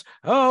just because,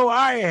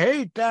 I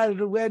hate that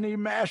Lenny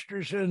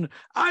Masterson,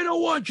 I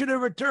don't want you to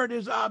return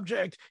his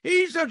object.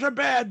 He's such a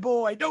bad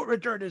boy. Don't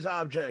return his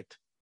object.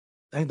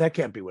 And that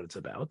can't be what it's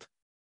about.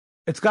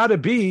 It's got to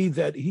be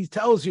that he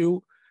tells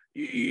you,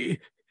 you're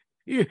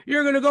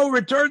going to go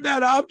return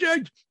that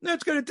object?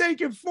 That's going to take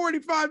you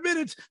 45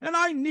 minutes, and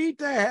I need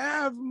to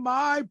have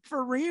my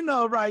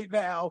farina right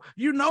now.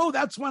 You know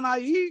that's when I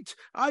eat.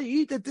 I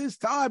eat at this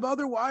time.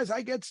 Otherwise,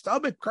 I get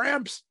stomach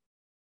cramps.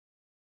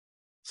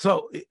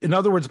 So, in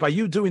other words, by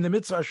you doing the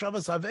mitzvah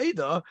Shavas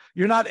Aveda,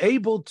 you're not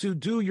able to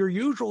do your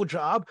usual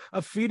job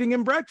of feeding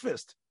him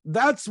breakfast.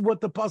 That's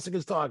what the pasuk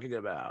is talking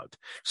about.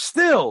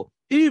 Still,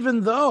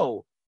 even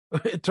though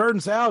it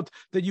turns out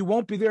that you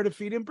won't be there to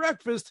feed him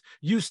breakfast,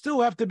 you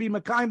still have to be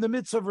mekayim the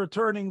mitzvah of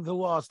returning the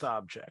lost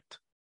object.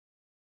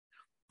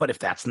 But if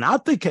that's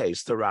not the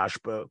case, the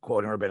Rashba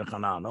quoting Rabbeinu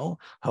Hananel,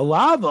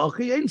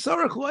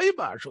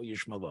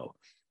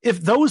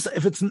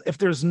 if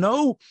there's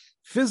no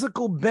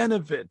physical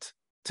benefit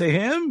to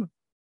him,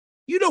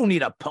 you don't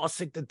need a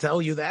pasuk to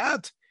tell you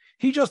that.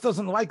 He just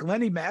doesn't like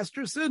Lenny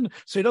Masterson,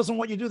 so he doesn't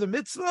want you to do the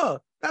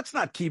mitzvah. That's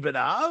not Kibbud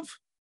Av.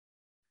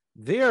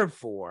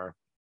 Therefore,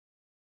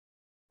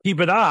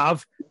 Kibbud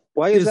Av.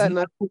 Why is that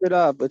not Kibbud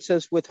Av? It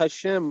says with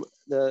Hashem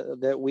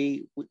that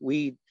we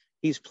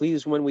He's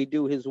pleased when we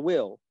do His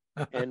will,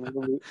 and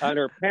when we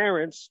honor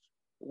parents,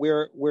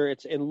 where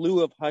it's in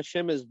lieu of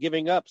Hashem is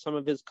giving up some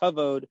of His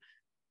kavod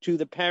to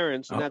the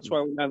parents, and that's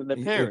why we honor the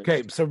parents.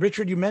 Okay, so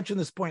Richard, you mentioned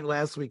this point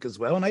last week as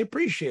well, and I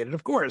appreciate it,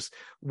 of course.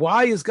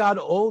 Why does God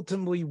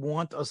ultimately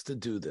want us to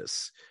do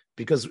this?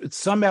 Because it's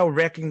somehow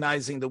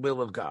recognizing the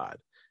will of God.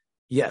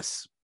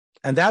 Yes,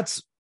 and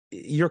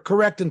you're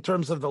correct in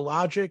terms of the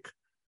logic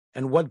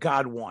and what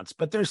God wants,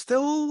 but there's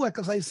still, like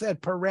as I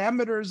said,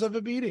 parameters of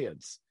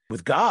obedience.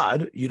 With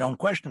God, you don't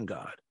question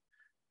God.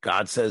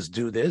 God says,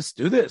 do this,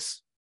 do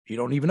this. You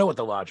don't even know what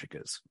the logic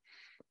is.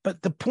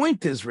 But the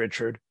point is,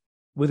 Richard,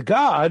 with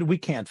God, we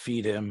can't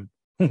feed him.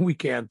 We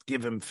can't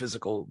give him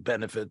physical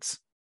benefits.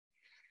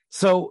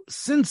 So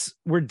since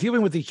we're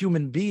dealing with a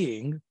human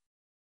being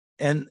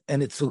and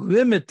it's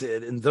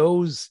limited in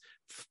those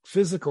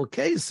physical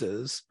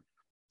cases,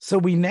 so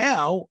we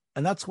now,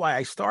 and that's why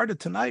I started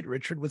tonight,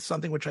 Richard, with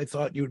something which I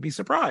thought you would be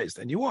surprised,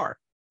 and you are,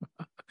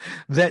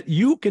 that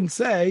you can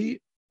say,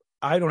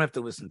 I don't have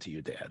to listen to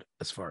you, Dad,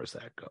 as far as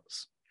that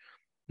goes.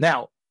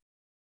 Now,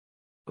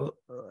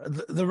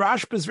 the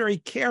Rashba is very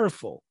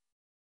careful.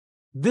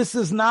 This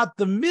is not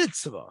the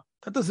mitzvah.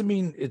 That doesn't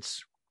mean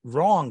it's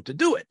wrong to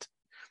do it.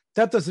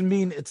 That doesn't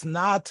mean it's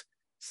not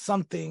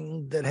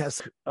something that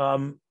has,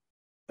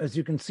 as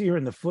you can see here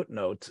in the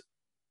footnote,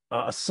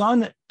 a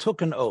son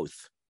took an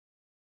oath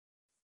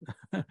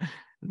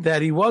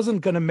that he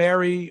wasn't going to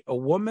marry a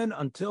woman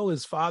until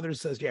his father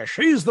says, yeah,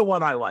 she's the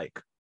one I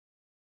like.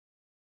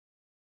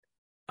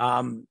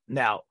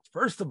 Now,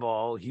 first of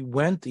all, he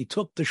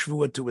took the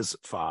shvuah to his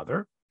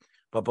father,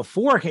 but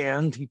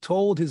beforehand, he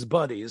told his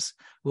buddies,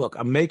 look,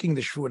 I'm making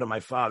the shvuah to my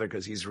father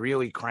because he's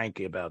really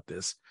cranky about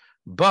this,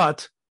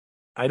 but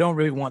I don't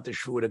really want the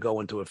shvuah to go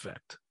into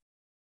effect.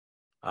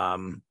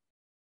 And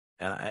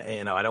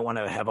I don't want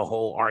to have a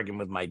whole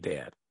argument with my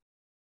dad.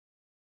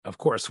 Of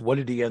course, what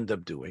did he end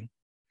up doing?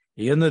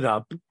 He ended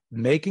up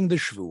making the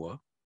shvuah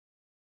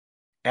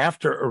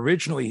after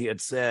originally he had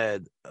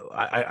said,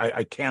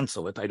 I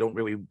cancel it.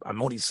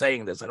 I'm only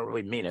saying this. I don't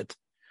really mean it.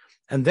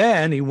 And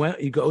then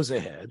he goes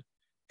ahead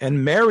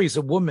and marries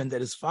a woman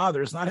that his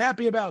father is not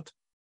happy about.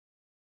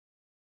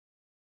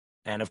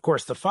 And of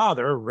course, the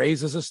father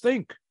raises a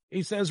stink.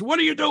 He says, what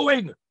are you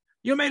doing?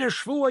 You made a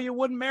shvuah. You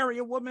wouldn't marry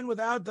a woman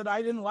that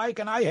I didn't like,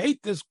 and I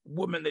hate this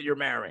woman that you're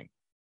marrying.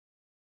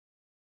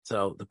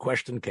 So the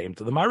question came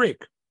to the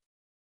Marik.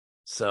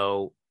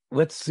 So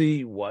let's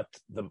see how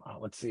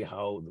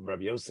the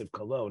Rabbi Yosef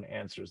Cologne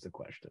answers the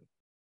question.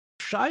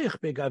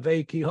 Shaykh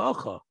begavei ki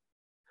hocha,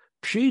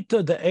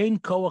 pshita de ein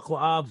koach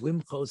la'av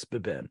limchos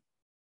beben.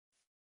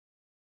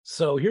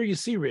 So here you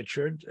see,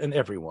 Richard and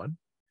everyone,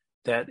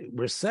 that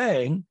we're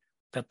saying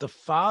that the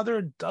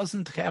father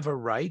doesn't have a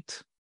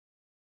right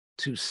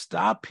to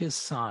stop his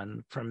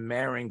son from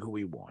marrying who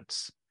he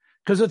wants.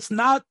 Because it's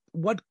not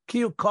what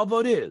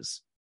kavod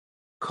is.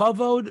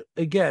 Kavod,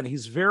 again,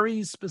 he's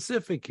very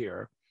specific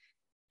here,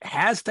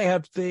 has to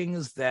have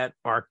things that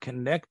are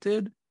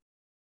connected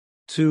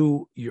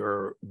to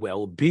your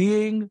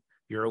well-being,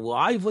 your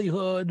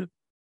livelihood,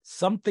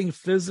 something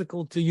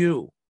physical to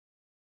you.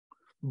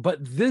 But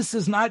this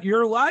is not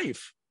your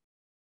life.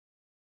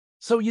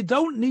 So you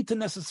don't need to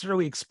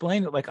necessarily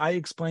explain it like I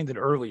explained it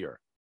earlier,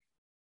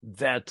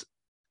 that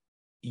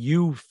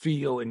you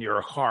feel in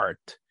your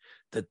heart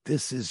that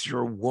this is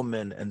your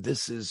woman and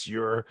this is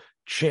your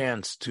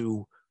chance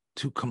to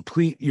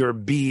complete your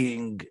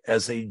being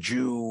as a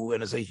Jew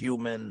and as a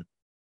human.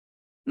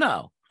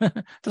 No,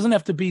 it doesn't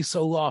have to be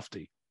so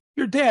lofty.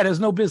 Your dad has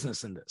no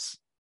business in this.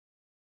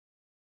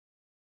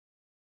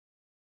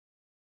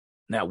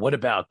 Now, what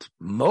about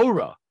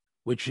mora,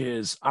 which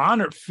is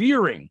honor,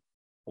 fearing?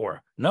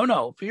 Or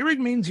no,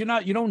 fearing means you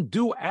don't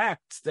do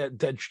acts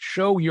that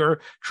show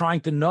you're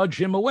trying to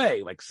nudge him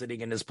away, like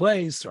sitting in his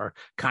place or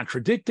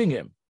contradicting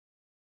him.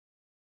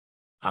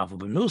 So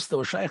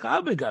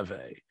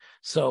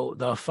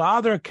the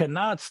father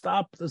cannot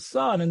stop the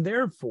son, and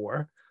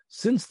therefore,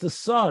 since the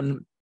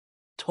son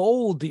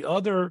told the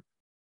other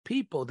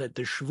people that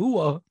the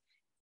shvuah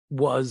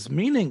was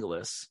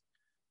meaningless,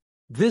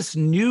 this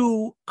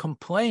new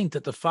complaint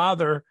that the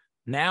father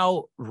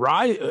now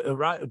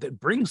that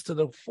brings to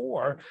the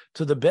fore,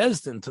 to the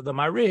Bezdin, to the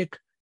Marik,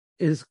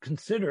 is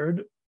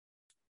considered,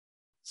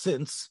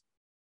 since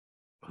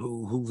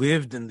who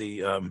lived in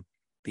the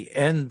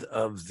end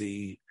of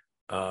the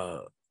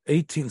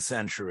 18th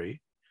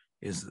century,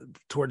 is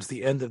towards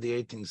the end of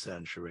the 18th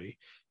century.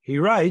 He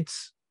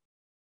writes,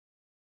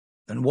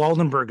 and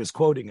Waldenberg is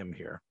quoting him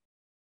here,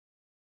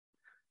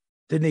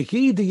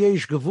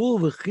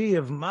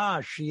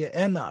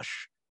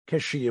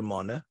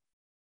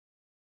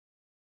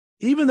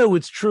 even though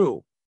it's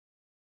true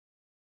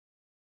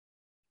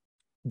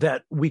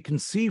that we can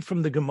see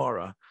from the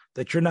Gemara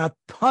that you're not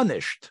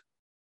punished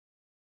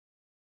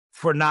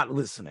for not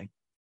listening,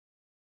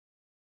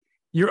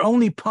 you're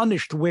only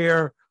punished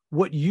where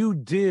what you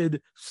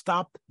did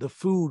stopped the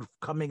food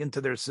coming into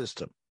their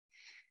system.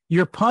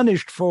 You're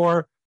punished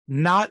for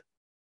not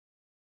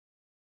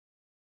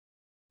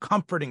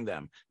comforting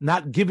them,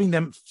 not giving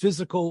them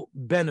physical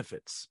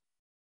benefits.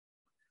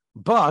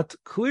 But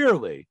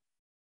clearly,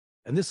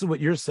 and this is what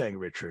you're saying,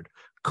 Richard,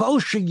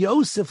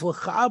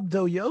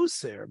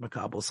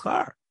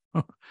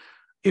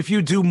 if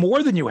you do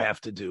more than you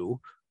have to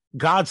do,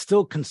 God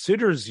still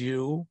considers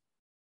you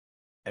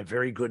a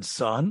very good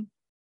son,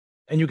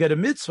 and you get a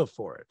mitzvah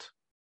for it.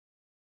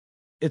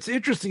 It's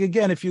interesting,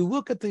 again, if you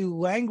look at the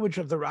language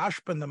of the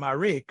Rashba and the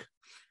Marik,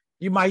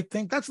 you might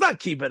think that's not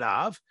Kibbud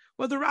Av.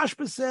 Well, the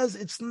Rashba says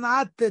it's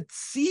not the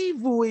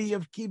tzivui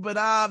of Kibbud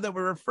Av that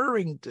we're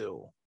referring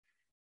to.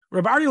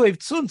 Rabbi Arial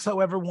Tzunz,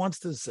 however, wants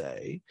to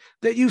say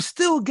that you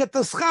still get the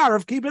schar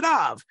of Kibbud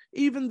Av,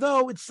 even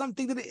though it's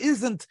something that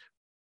isn't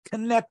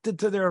connected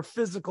to their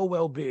physical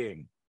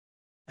well-being.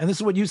 And this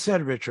is what you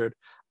said, Richard.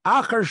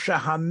 Achar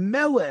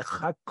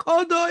shahamelech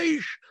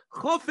hakodosh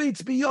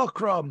chofetz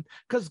biyokram,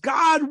 because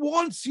God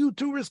wants you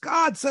to.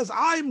 God says,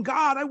 "I'm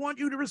God. I want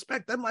you to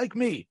respect them like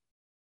me."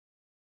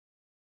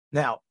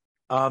 Now,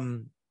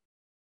 Rav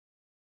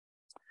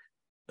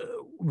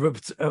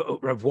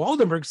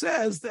Waldenberg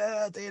says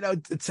that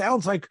it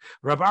sounds like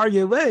Rav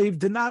Aryeh Leib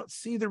did not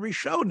see the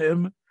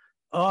Rishonim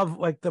of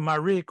like the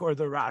Marik or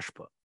the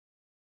Rashba,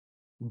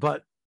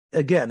 but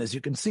again, as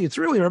you can see, it's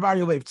really Rav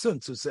Aryeh Leib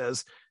Tzunz who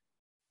says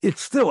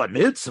it's still a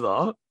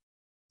mitzvah.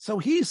 So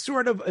he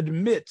sort of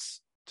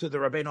admits to the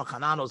Rabbeinu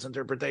Hanano's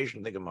interpretation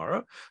of the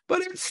Gemara,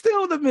 but it's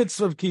still the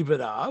mitzvah of Kibbud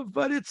Av,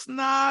 but it's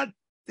not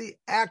the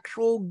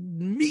actual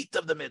meat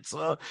of the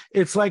mitzvah.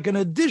 It's like an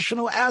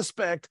additional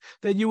aspect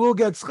that you will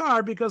get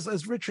schar because,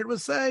 as Richard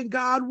was saying,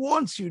 God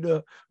wants you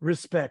to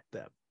respect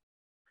them.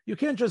 You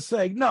can't just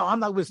say, "No, I'm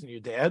not listening to you,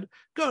 Dad.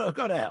 Go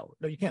to hell."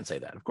 No, you can't say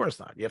that. Of course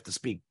not. You have to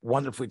speak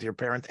wonderfully to your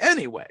parent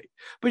anyway.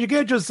 But you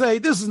can't just say,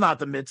 "This is not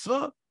the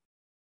mitzvah."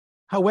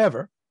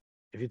 However,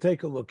 if you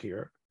take a look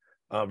here,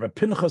 Reb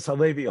Pinchas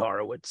Halevi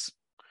Horowitz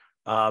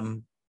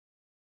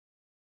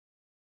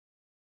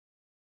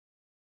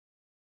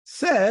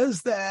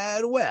says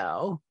that,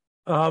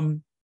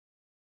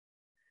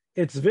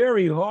 it's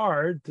very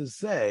hard to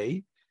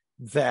say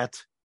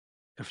that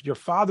if your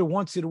father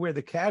wants you to wear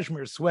the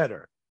cashmere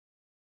sweater,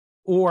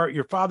 or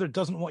your father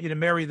doesn't want you to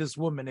marry this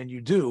woman and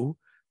you do,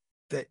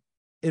 that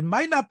it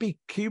might not be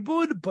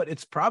kibud, but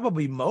it's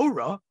probably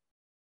mora.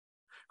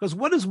 Because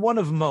what is one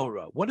of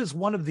mora? What is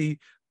one of the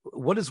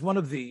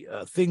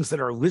things that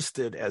are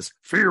listed as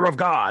fear of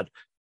God?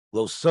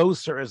 Lo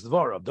soser es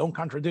dvarav, don't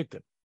contradict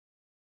him.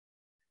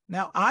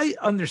 Now, I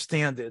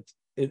understand it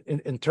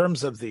in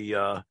terms of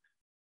the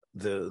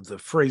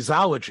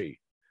phraseology.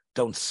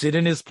 Don't sit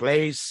in his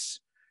place.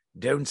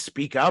 Don't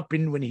speak up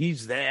when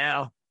he's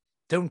there.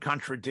 Don't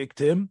contradict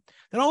him.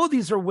 And all of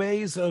these are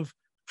ways of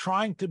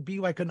trying to be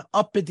like an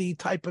uppity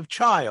type of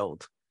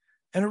child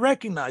and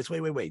recognize,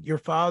 wait. Your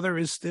father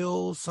is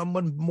still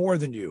someone more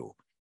than you.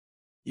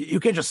 You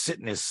can't just sit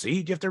in his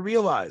seat. You have to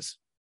realize.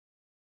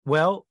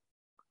 Well,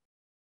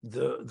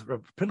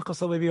 the Pinchas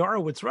Halevi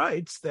Horowitz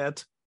writes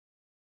that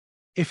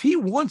if he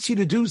wants you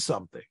to do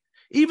something,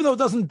 even though it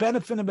doesn't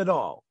benefit him at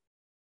all,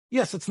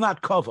 yes, it's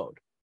not kavod.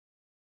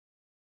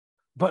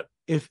 But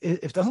if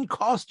it doesn't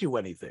cost you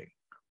anything,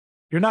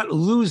 you're not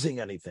losing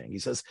anything. He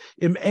says,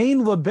 "Im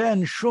ein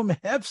leben shum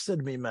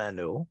hefsed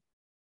mimanu,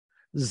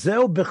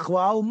 zel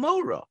bichlal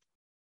mora."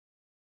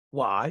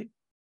 Why?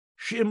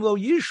 Shim lo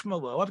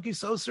yishmalo avki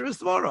soser is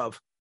dvarav.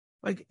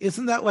 Like,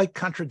 isn't that like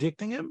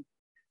contradicting him?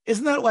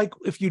 Isn't that like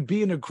if you'd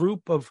be in a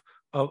group of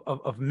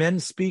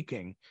men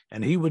speaking,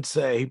 and he would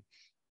say,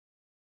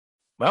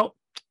 "Well,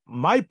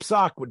 my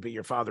psak would be,"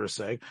 your father is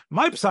saying,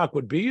 "my psak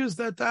would be is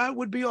that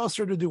would be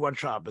also to do on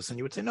Shabbos." And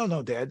you would say,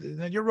 no, Dad,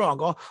 you're wrong.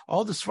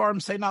 All the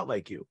Sfarim say not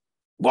like you.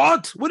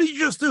 What did you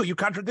just do? You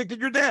contradicted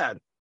your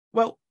dad.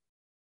 Well,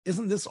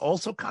 isn't this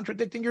also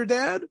contradicting your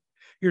dad?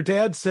 Your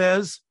dad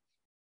says,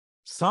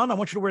 "Son, I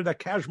want you to wear that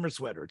cashmere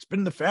sweater. It's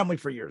been in the family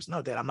for years."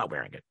 "No, Dad, I'm not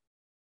wearing it."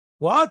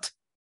 What?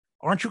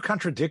 Aren't you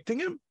contradicting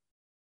him?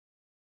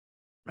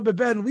 But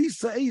Ben,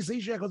 Lisa, I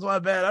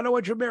don't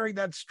want you wearing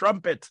that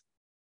strumpet.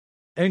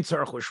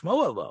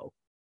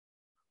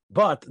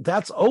 But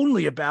that's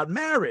only about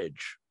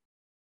marriage.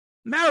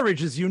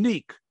 Marriage is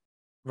unique,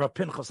 Rav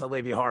Pinchas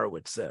Halevi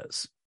Horowitz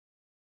says,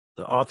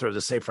 the author of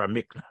the Sefer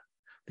Mikna,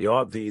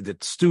 the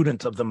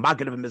student of the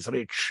Maggid of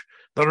Mizrich,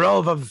 the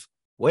Rav of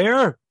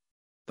where?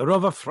 The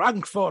Rav of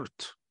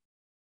Frankfurt.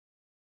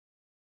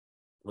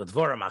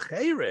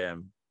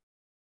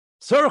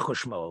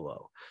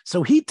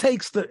 So he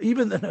takes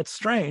even then it's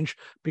strange,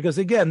 because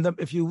again,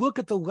 if you look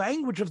at the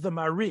language of the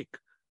Marik,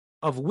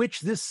 of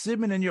which this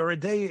Siman in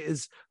Yoredei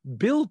is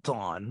built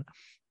on,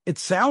 it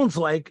sounds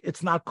like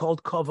it's not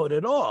called kavod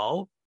at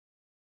all.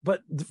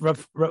 But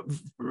Rav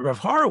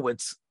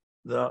Horowitz,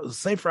 the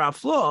Sefer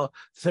Aflo,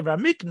 Sefer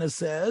Mikna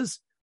says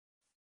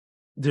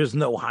there's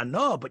no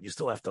hana, but you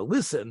still have to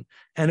listen,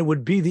 and it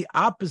would be the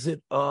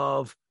opposite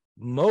of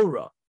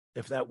mora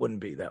if that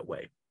wouldn't be that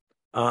way.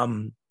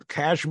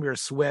 Cashmere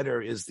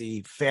sweater is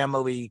the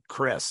family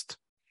crest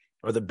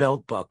or the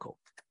belt buckle.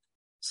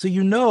 So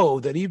you know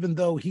that even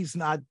though he's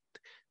not,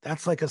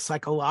 that's like a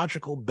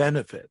psychological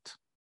benefit.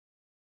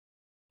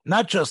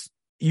 Not just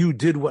you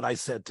did what I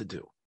said to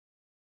do.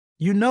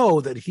 You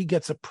know that he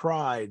gets a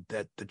pride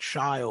that the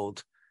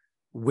child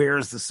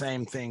wears the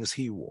same things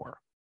he wore.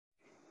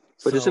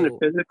 But isn't it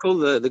physical?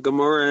 The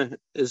Gemara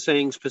is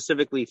saying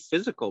specifically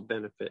physical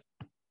benefit.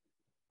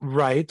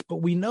 Right,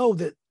 but we know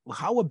that,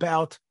 how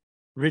about,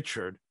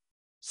 Richard,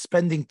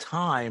 spending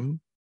time,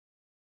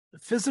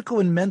 physical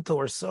and mental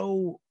are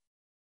so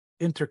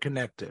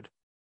interconnected.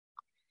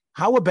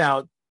 How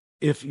about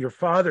if your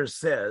father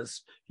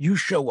says you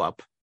show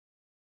up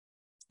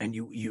and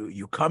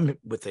you come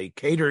with a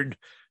catered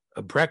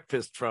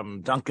breakfast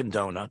from Dunkin'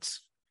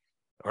 Donuts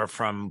or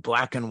from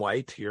Black and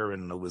White here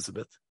in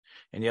Elizabeth,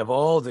 and you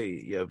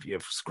have you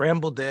have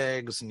scrambled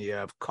eggs and you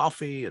have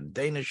coffee and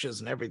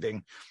Danishes and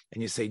everything,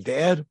 and you say,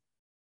 "Dad,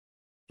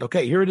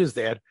 okay, here it is,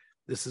 Dad.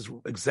 This is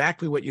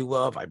exactly what you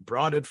love. I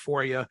brought it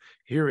for you.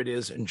 Here it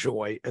is.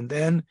 Enjoy. And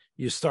then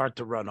you start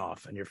to run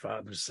off, and your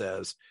father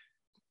says,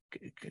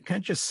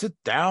 can't you sit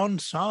down,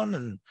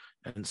 son,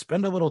 and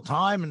spend a little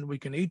time, and we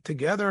can eat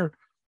together?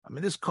 I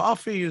mean, this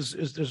coffee is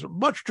there's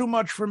much too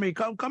much for me.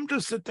 Come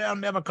just sit down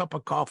and have a cup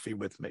of coffee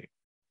with me.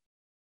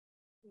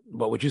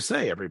 What would you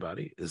say,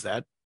 everybody? Is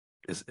that?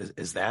 I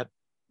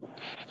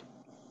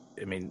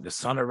mean, the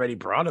son already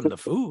brought him the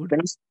food.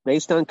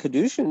 Based on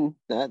Kedushin,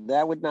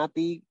 that would not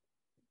be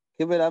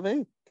Kibbud Av,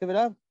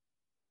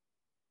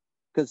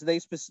 because they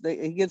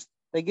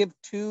give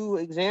two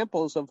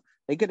examples of.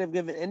 They could have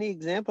given any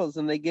examples,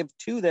 and they give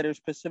two that are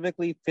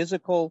specifically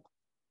physical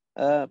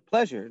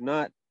pleasure,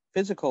 not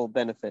physical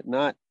benefit,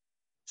 not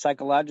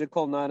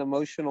psychological, not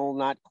emotional,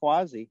 not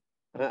quasi.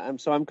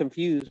 I'm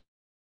confused.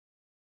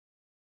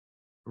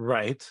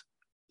 Right.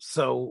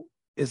 So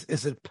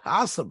is it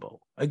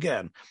possible?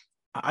 Again,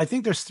 I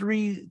think there's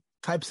three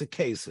types of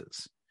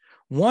cases.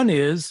 One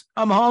is,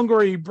 I'm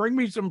hungry, bring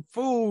me some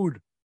food.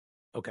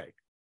 Okay.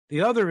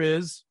 The other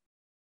is,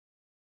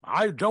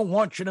 I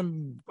want you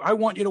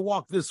to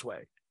walk this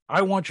way.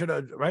 I want you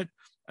to, right?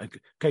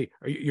 Okay.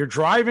 You're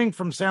driving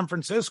from San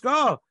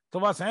Francisco to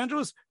Los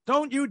Angeles.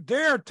 Don't you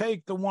dare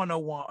take the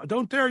 101.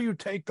 Don't dare you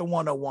take the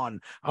 101.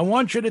 I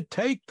want you to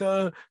take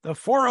the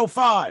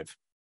 405.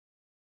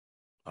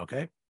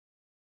 Okay.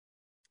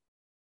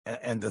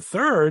 And the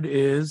third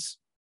is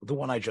the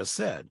one I just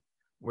said,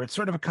 where it's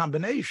sort of a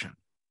combination.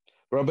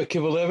 Rabbi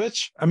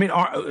Kivelevich? I mean,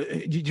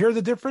 did you hear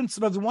the difference?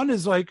 The one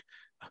is like,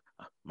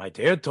 my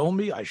dad told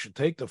me I should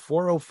take the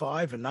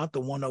 405 and not the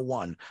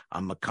 101.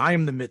 I'm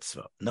Makayim the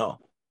mitzvah. No,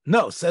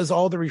 says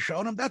all the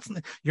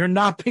Rishonim. You're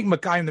not being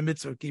Makayim the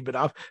mitzvah of Kibbud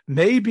Av.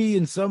 Maybe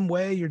in some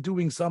way you're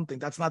doing something.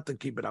 That's not the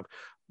Kibbud Av.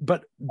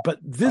 But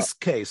this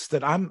case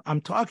that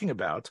I'm talking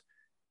about,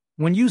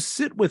 when you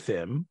sit with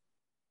him,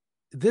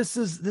 this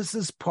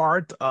is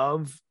part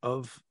of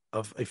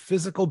a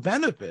physical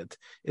benefit,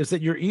 is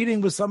that you're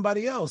eating with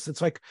somebody else.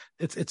 It's like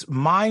it's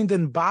mind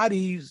and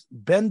body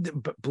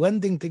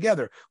blending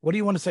together. What do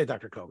you want to say,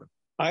 Dr. Kogan?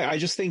 I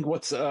just think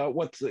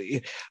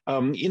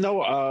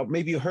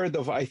maybe you heard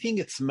of, I think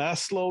it's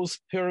Maslow's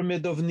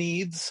pyramid of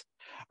needs.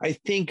 I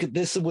think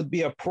this would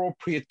be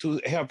appropriate to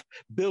have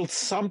built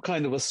some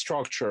kind of a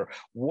structure.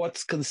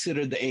 What's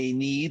considered a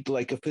need,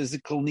 like a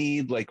physical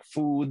need, like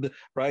food,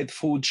 right?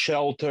 Food,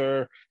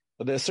 shelter.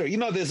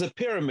 There's a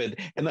pyramid,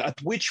 and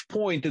at which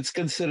point it's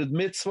considered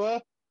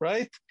mitzvah,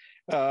 right?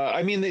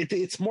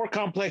 It's more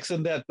complex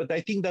than that, but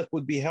I think that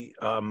would be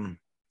helpful.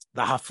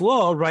 The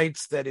Haflah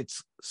writes that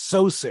it's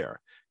soser,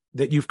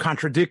 that you've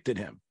contradicted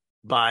him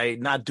by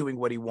not doing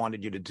what he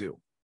wanted you to do.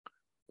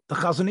 The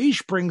Chazon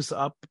Ish brings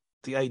up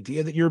the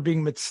idea that you're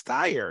being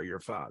mitztayer your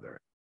father.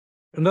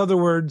 In other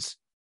words,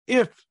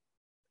 if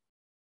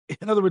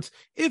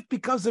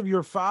because of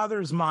your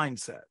father's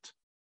mindset,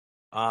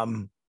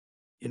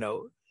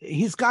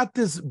 he's got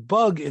this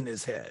bug in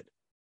his head.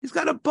 He's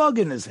got a bug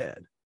in his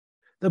head.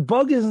 The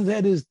bug in his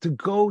head is to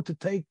go to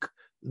take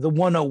the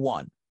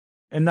 101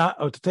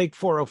 or to take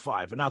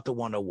 405 and not the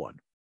 101.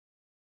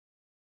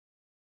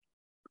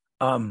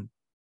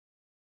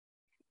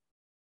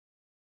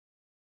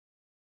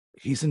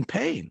 He's in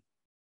pain.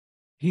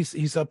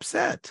 He's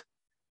upset.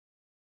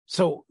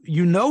 So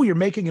you're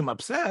making him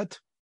upset,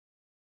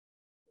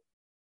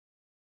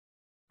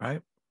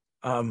 right?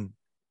 Doesn't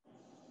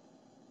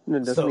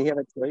he have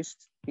a choice?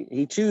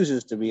 He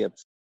chooses to be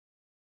upset.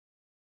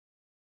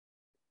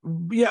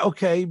 Yeah,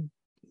 okay.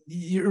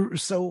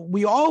 So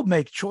we all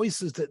make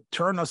choices that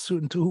turn us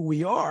into who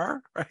we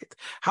are, right?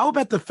 How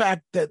about the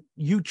fact that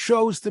you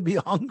chose to be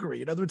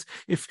hungry? In other words,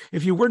 if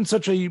you weren't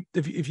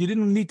if you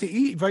didn't need to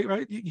eat, right?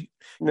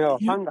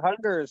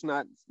 Hunger is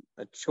not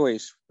a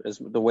choice, as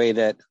the way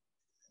that.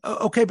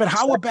 Okay, but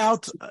how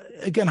about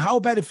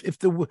if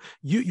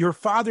your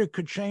father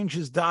could change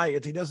his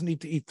diet? He doesn't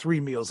need to eat 3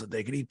 meals a day;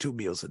 he could eat 2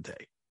 meals a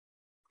day.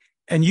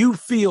 And you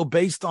feel,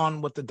 based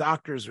on what the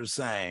doctors are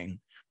saying,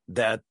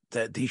 that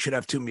he should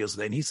have 2 meals a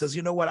day, and he says,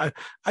 you know what,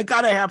 I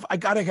gotta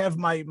have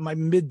my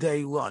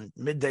midday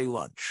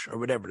lunch or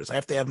whatever it is. I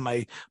have to have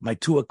my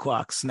 2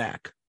 o'clock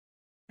snack,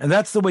 and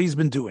that's the way he's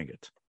been doing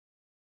it.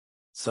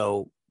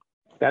 So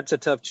that's a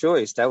tough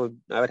choice. I would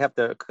have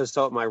to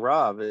consult my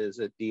Rav.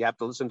 Do you have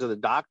to listen to the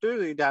doctor, or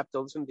do you have to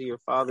listen to your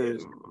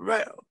father's?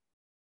 Right.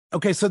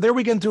 Okay, so there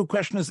we get into a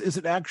question: is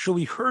it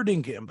actually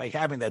hurting him by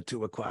having that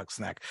 2 o'clock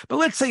snack? But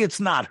let's say it's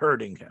not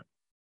hurting him.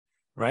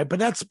 Right,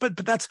 but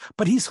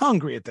he's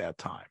hungry at that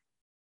time.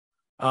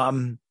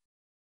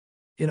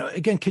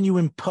 Again, can you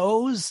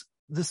impose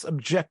this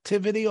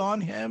objectivity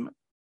on him?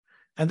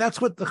 And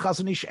that's what the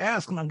Chazon Ish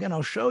asks. And again,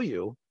 I'll show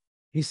you.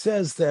 He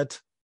says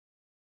that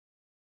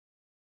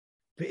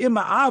if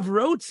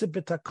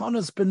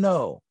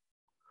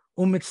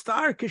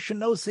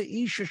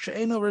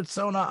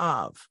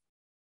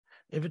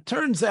it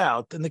turns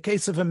out, in the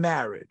case of a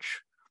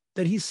marriage,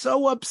 that he's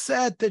so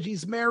upset that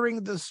he's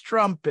marrying this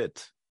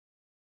strumpet,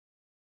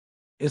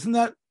 isn't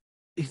that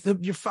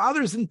your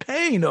father's in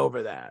pain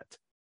over that?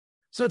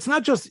 So it's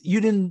not just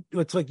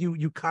it's like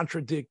you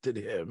contradicted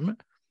him.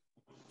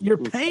 Your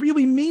pain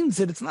really means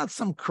it. It's not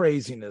some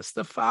craziness.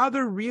 The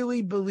father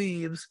really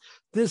believes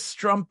this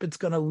strumpet's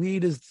going to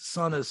lead his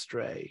son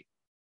astray.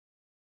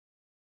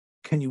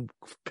 Can you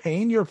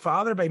pain your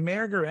father by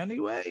marrying her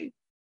anyway?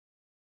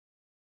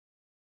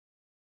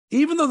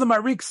 Even though the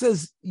Marik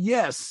says,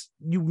 yes,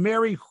 you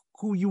marry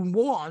who you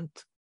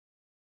want,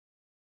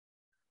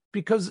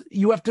 because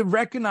you have to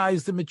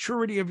recognize the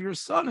maturity of your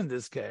son in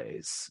this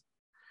case.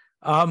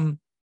 But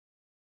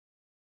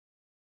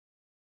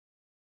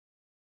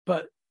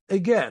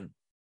again,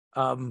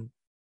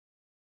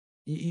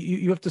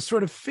 you have to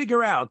sort of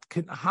figure out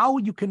how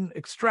you can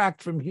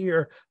extract from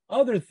here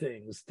other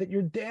things, that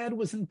your dad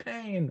was in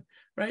pain,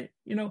 right?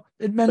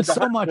 It meant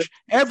so much.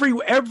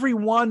 Every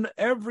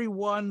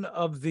one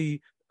of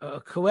the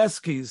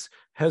Koleskis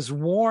has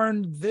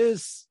worn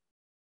this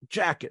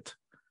jacket,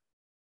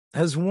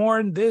 has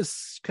worn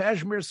this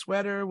cashmere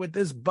sweater with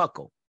this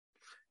buckle,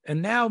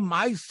 and now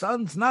my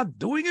son's not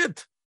doing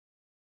it.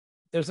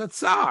 There's a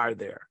tsar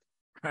there,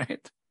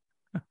 right?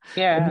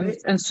 Yeah,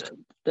 and so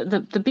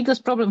the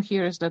biggest problem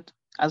here is that,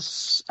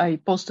 as I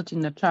posted in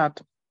the chat,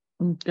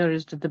 there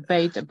is the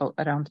debate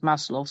around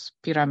Maslow's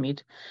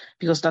pyramid,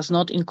 because it does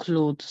not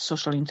include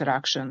social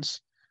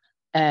interactions.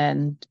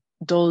 And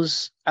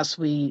those, as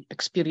we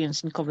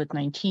experience in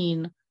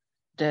COVID-19,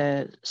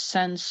 the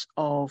sense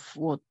of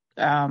what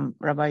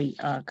Rabbi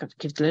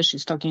Kivdlesh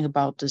is talking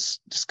about, this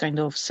kind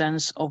of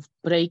sense of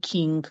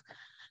breaking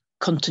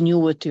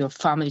continuity of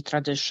family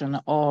tradition,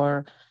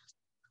 or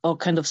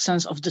kind of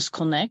sense of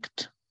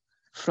disconnect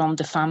from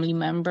the family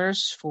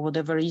members for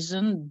whatever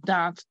reason,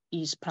 that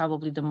is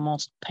probably the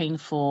most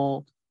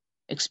painful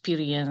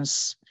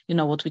experience.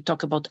 What we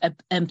talk about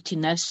empty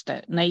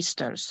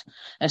nesters,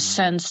 a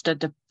sense that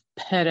the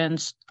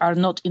parents are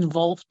not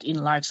involved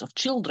in lives of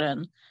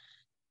children.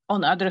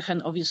 On the other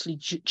hand, obviously,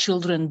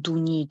 children do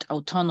need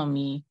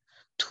autonomy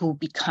to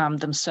become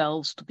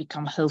themselves, to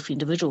become healthy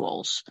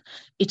individuals.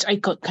 It's a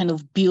kind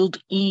of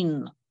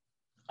built-in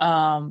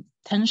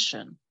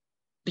tension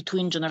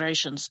between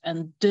generations,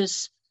 and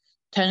this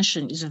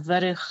tension is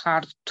very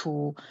hard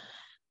to,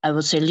 I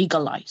would say,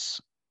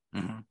 legalize.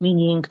 Mm-hmm.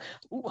 Meaning,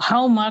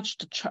 how much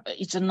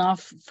it's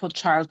enough for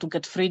child to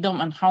get freedom,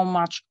 and how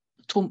much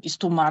is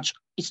too much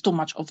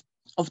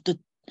of the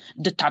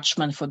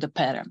detachment for the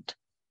parent,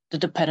 that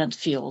the parent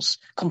feels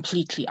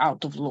completely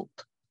out of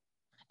loop,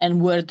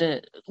 and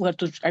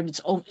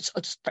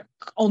it's like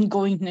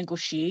ongoing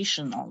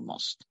negotiation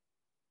almost.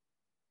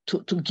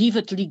 To give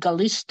it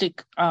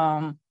legalistic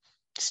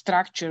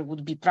structure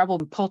would be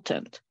probably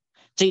potent.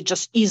 They're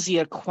just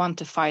easier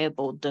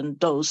quantifiable than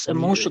those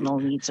emotional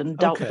needs, and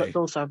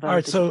those are very all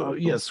right.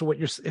 difficult. So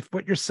if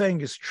what you're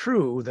saying is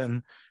true,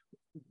 then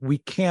we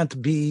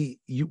can't be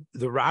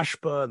the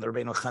Rashba and the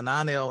Rabbeinu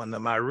Hananel and the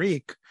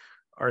Marik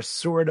are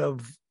sort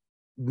of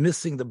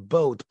missing the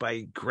boat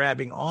by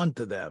grabbing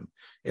onto them.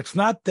 It's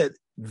not that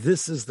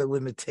this is the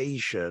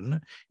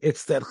limitation.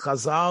 It's that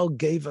Chazal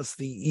gave us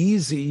the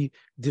easy,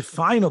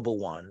 definable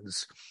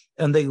ones,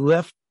 and they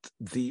left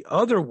the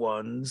other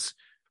ones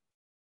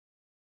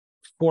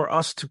for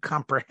us to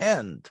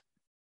comprehend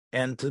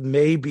and to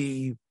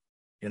maybe,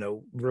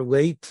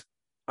 relate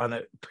on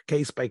a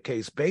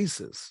case-by-case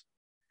basis.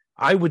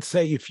 I would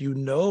say if you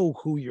know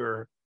who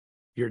your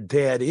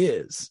dad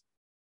is,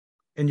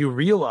 and you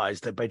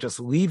realize that by just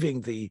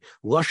leaving the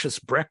luscious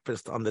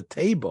breakfast on the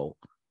table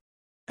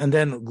and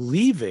then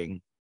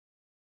leaving,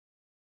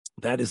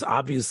 that is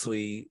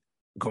obviously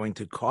going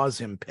to cause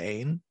him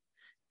pain,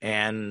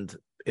 and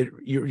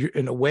you're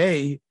in a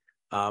way,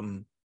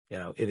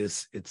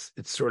 it's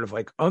sort of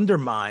like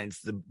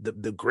undermines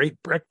the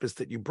great breakfast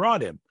that you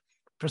brought him.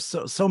 For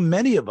so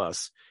many of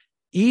us,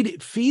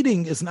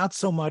 feeding is not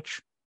so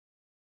much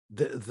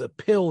the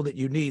pill that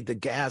you need, the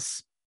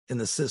gas in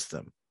the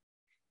system.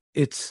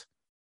 It's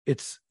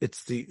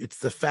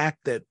the fact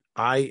that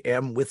I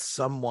am with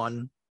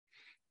someone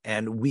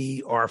and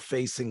we are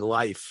facing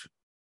life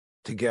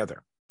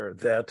together.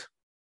 That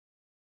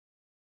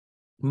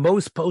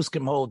most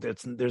poskim hold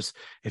there's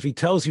if he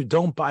tells you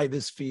don't buy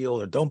this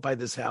field or don't buy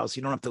this house,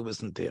 you don't have to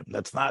listen to him.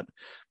 That's not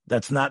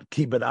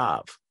Kibbud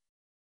Av.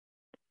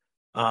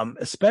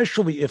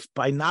 Especially if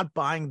by not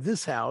buying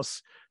this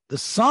house, the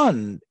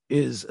son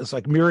it's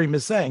like Miriam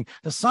is saying,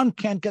 the son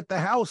can't get the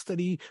house that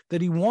he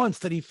wants,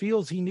 that he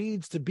feels he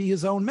needs to be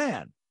his own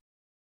man.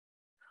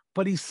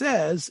 But he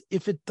says,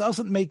 if it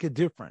doesn't make a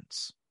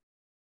difference,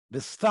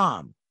 the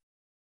stam,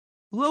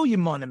 lo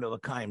yimonim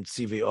elokayim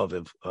tzivi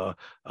oviv,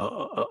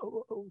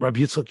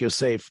 Rabbi Yitzchak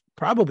Yosef,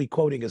 probably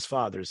quoting his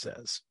father,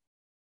 says,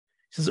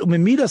 he says,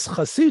 umimidas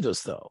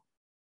chasidus, though,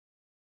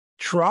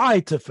 try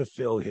to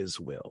fulfill his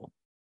will.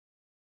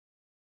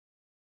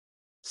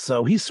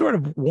 So he sort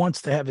of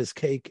wants to have his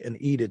cake and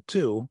eat it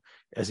too,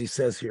 as he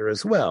says here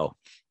as well.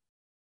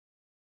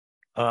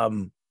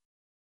 And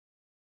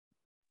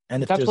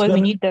if that's why we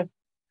need the.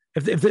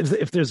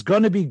 If there's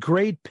going to be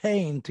great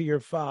pain to your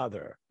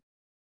father,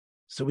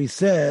 so he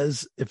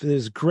says, if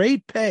there's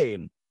great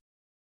pain,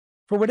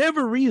 for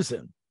whatever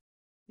reason,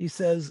 he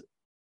says,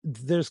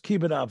 there's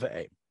Kibbud Av.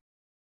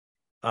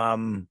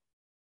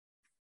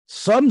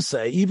 Some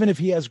say, even if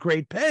he has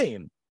great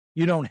pain,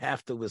 you don't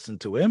have to listen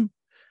to him.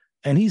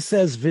 And he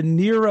says,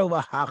 V'nira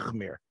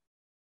lahachmir.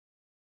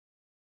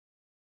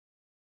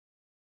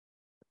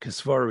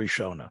 Kisvara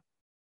Rishona.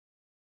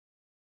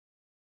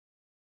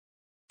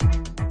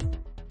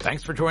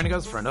 Thanks for joining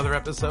us for another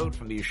episode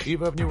from the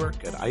Yeshiva of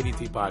Newark at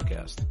IDT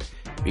Podcast.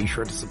 Be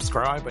sure to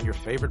subscribe on your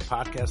favorite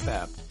podcast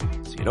app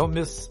so you don't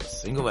miss a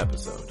single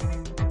episode.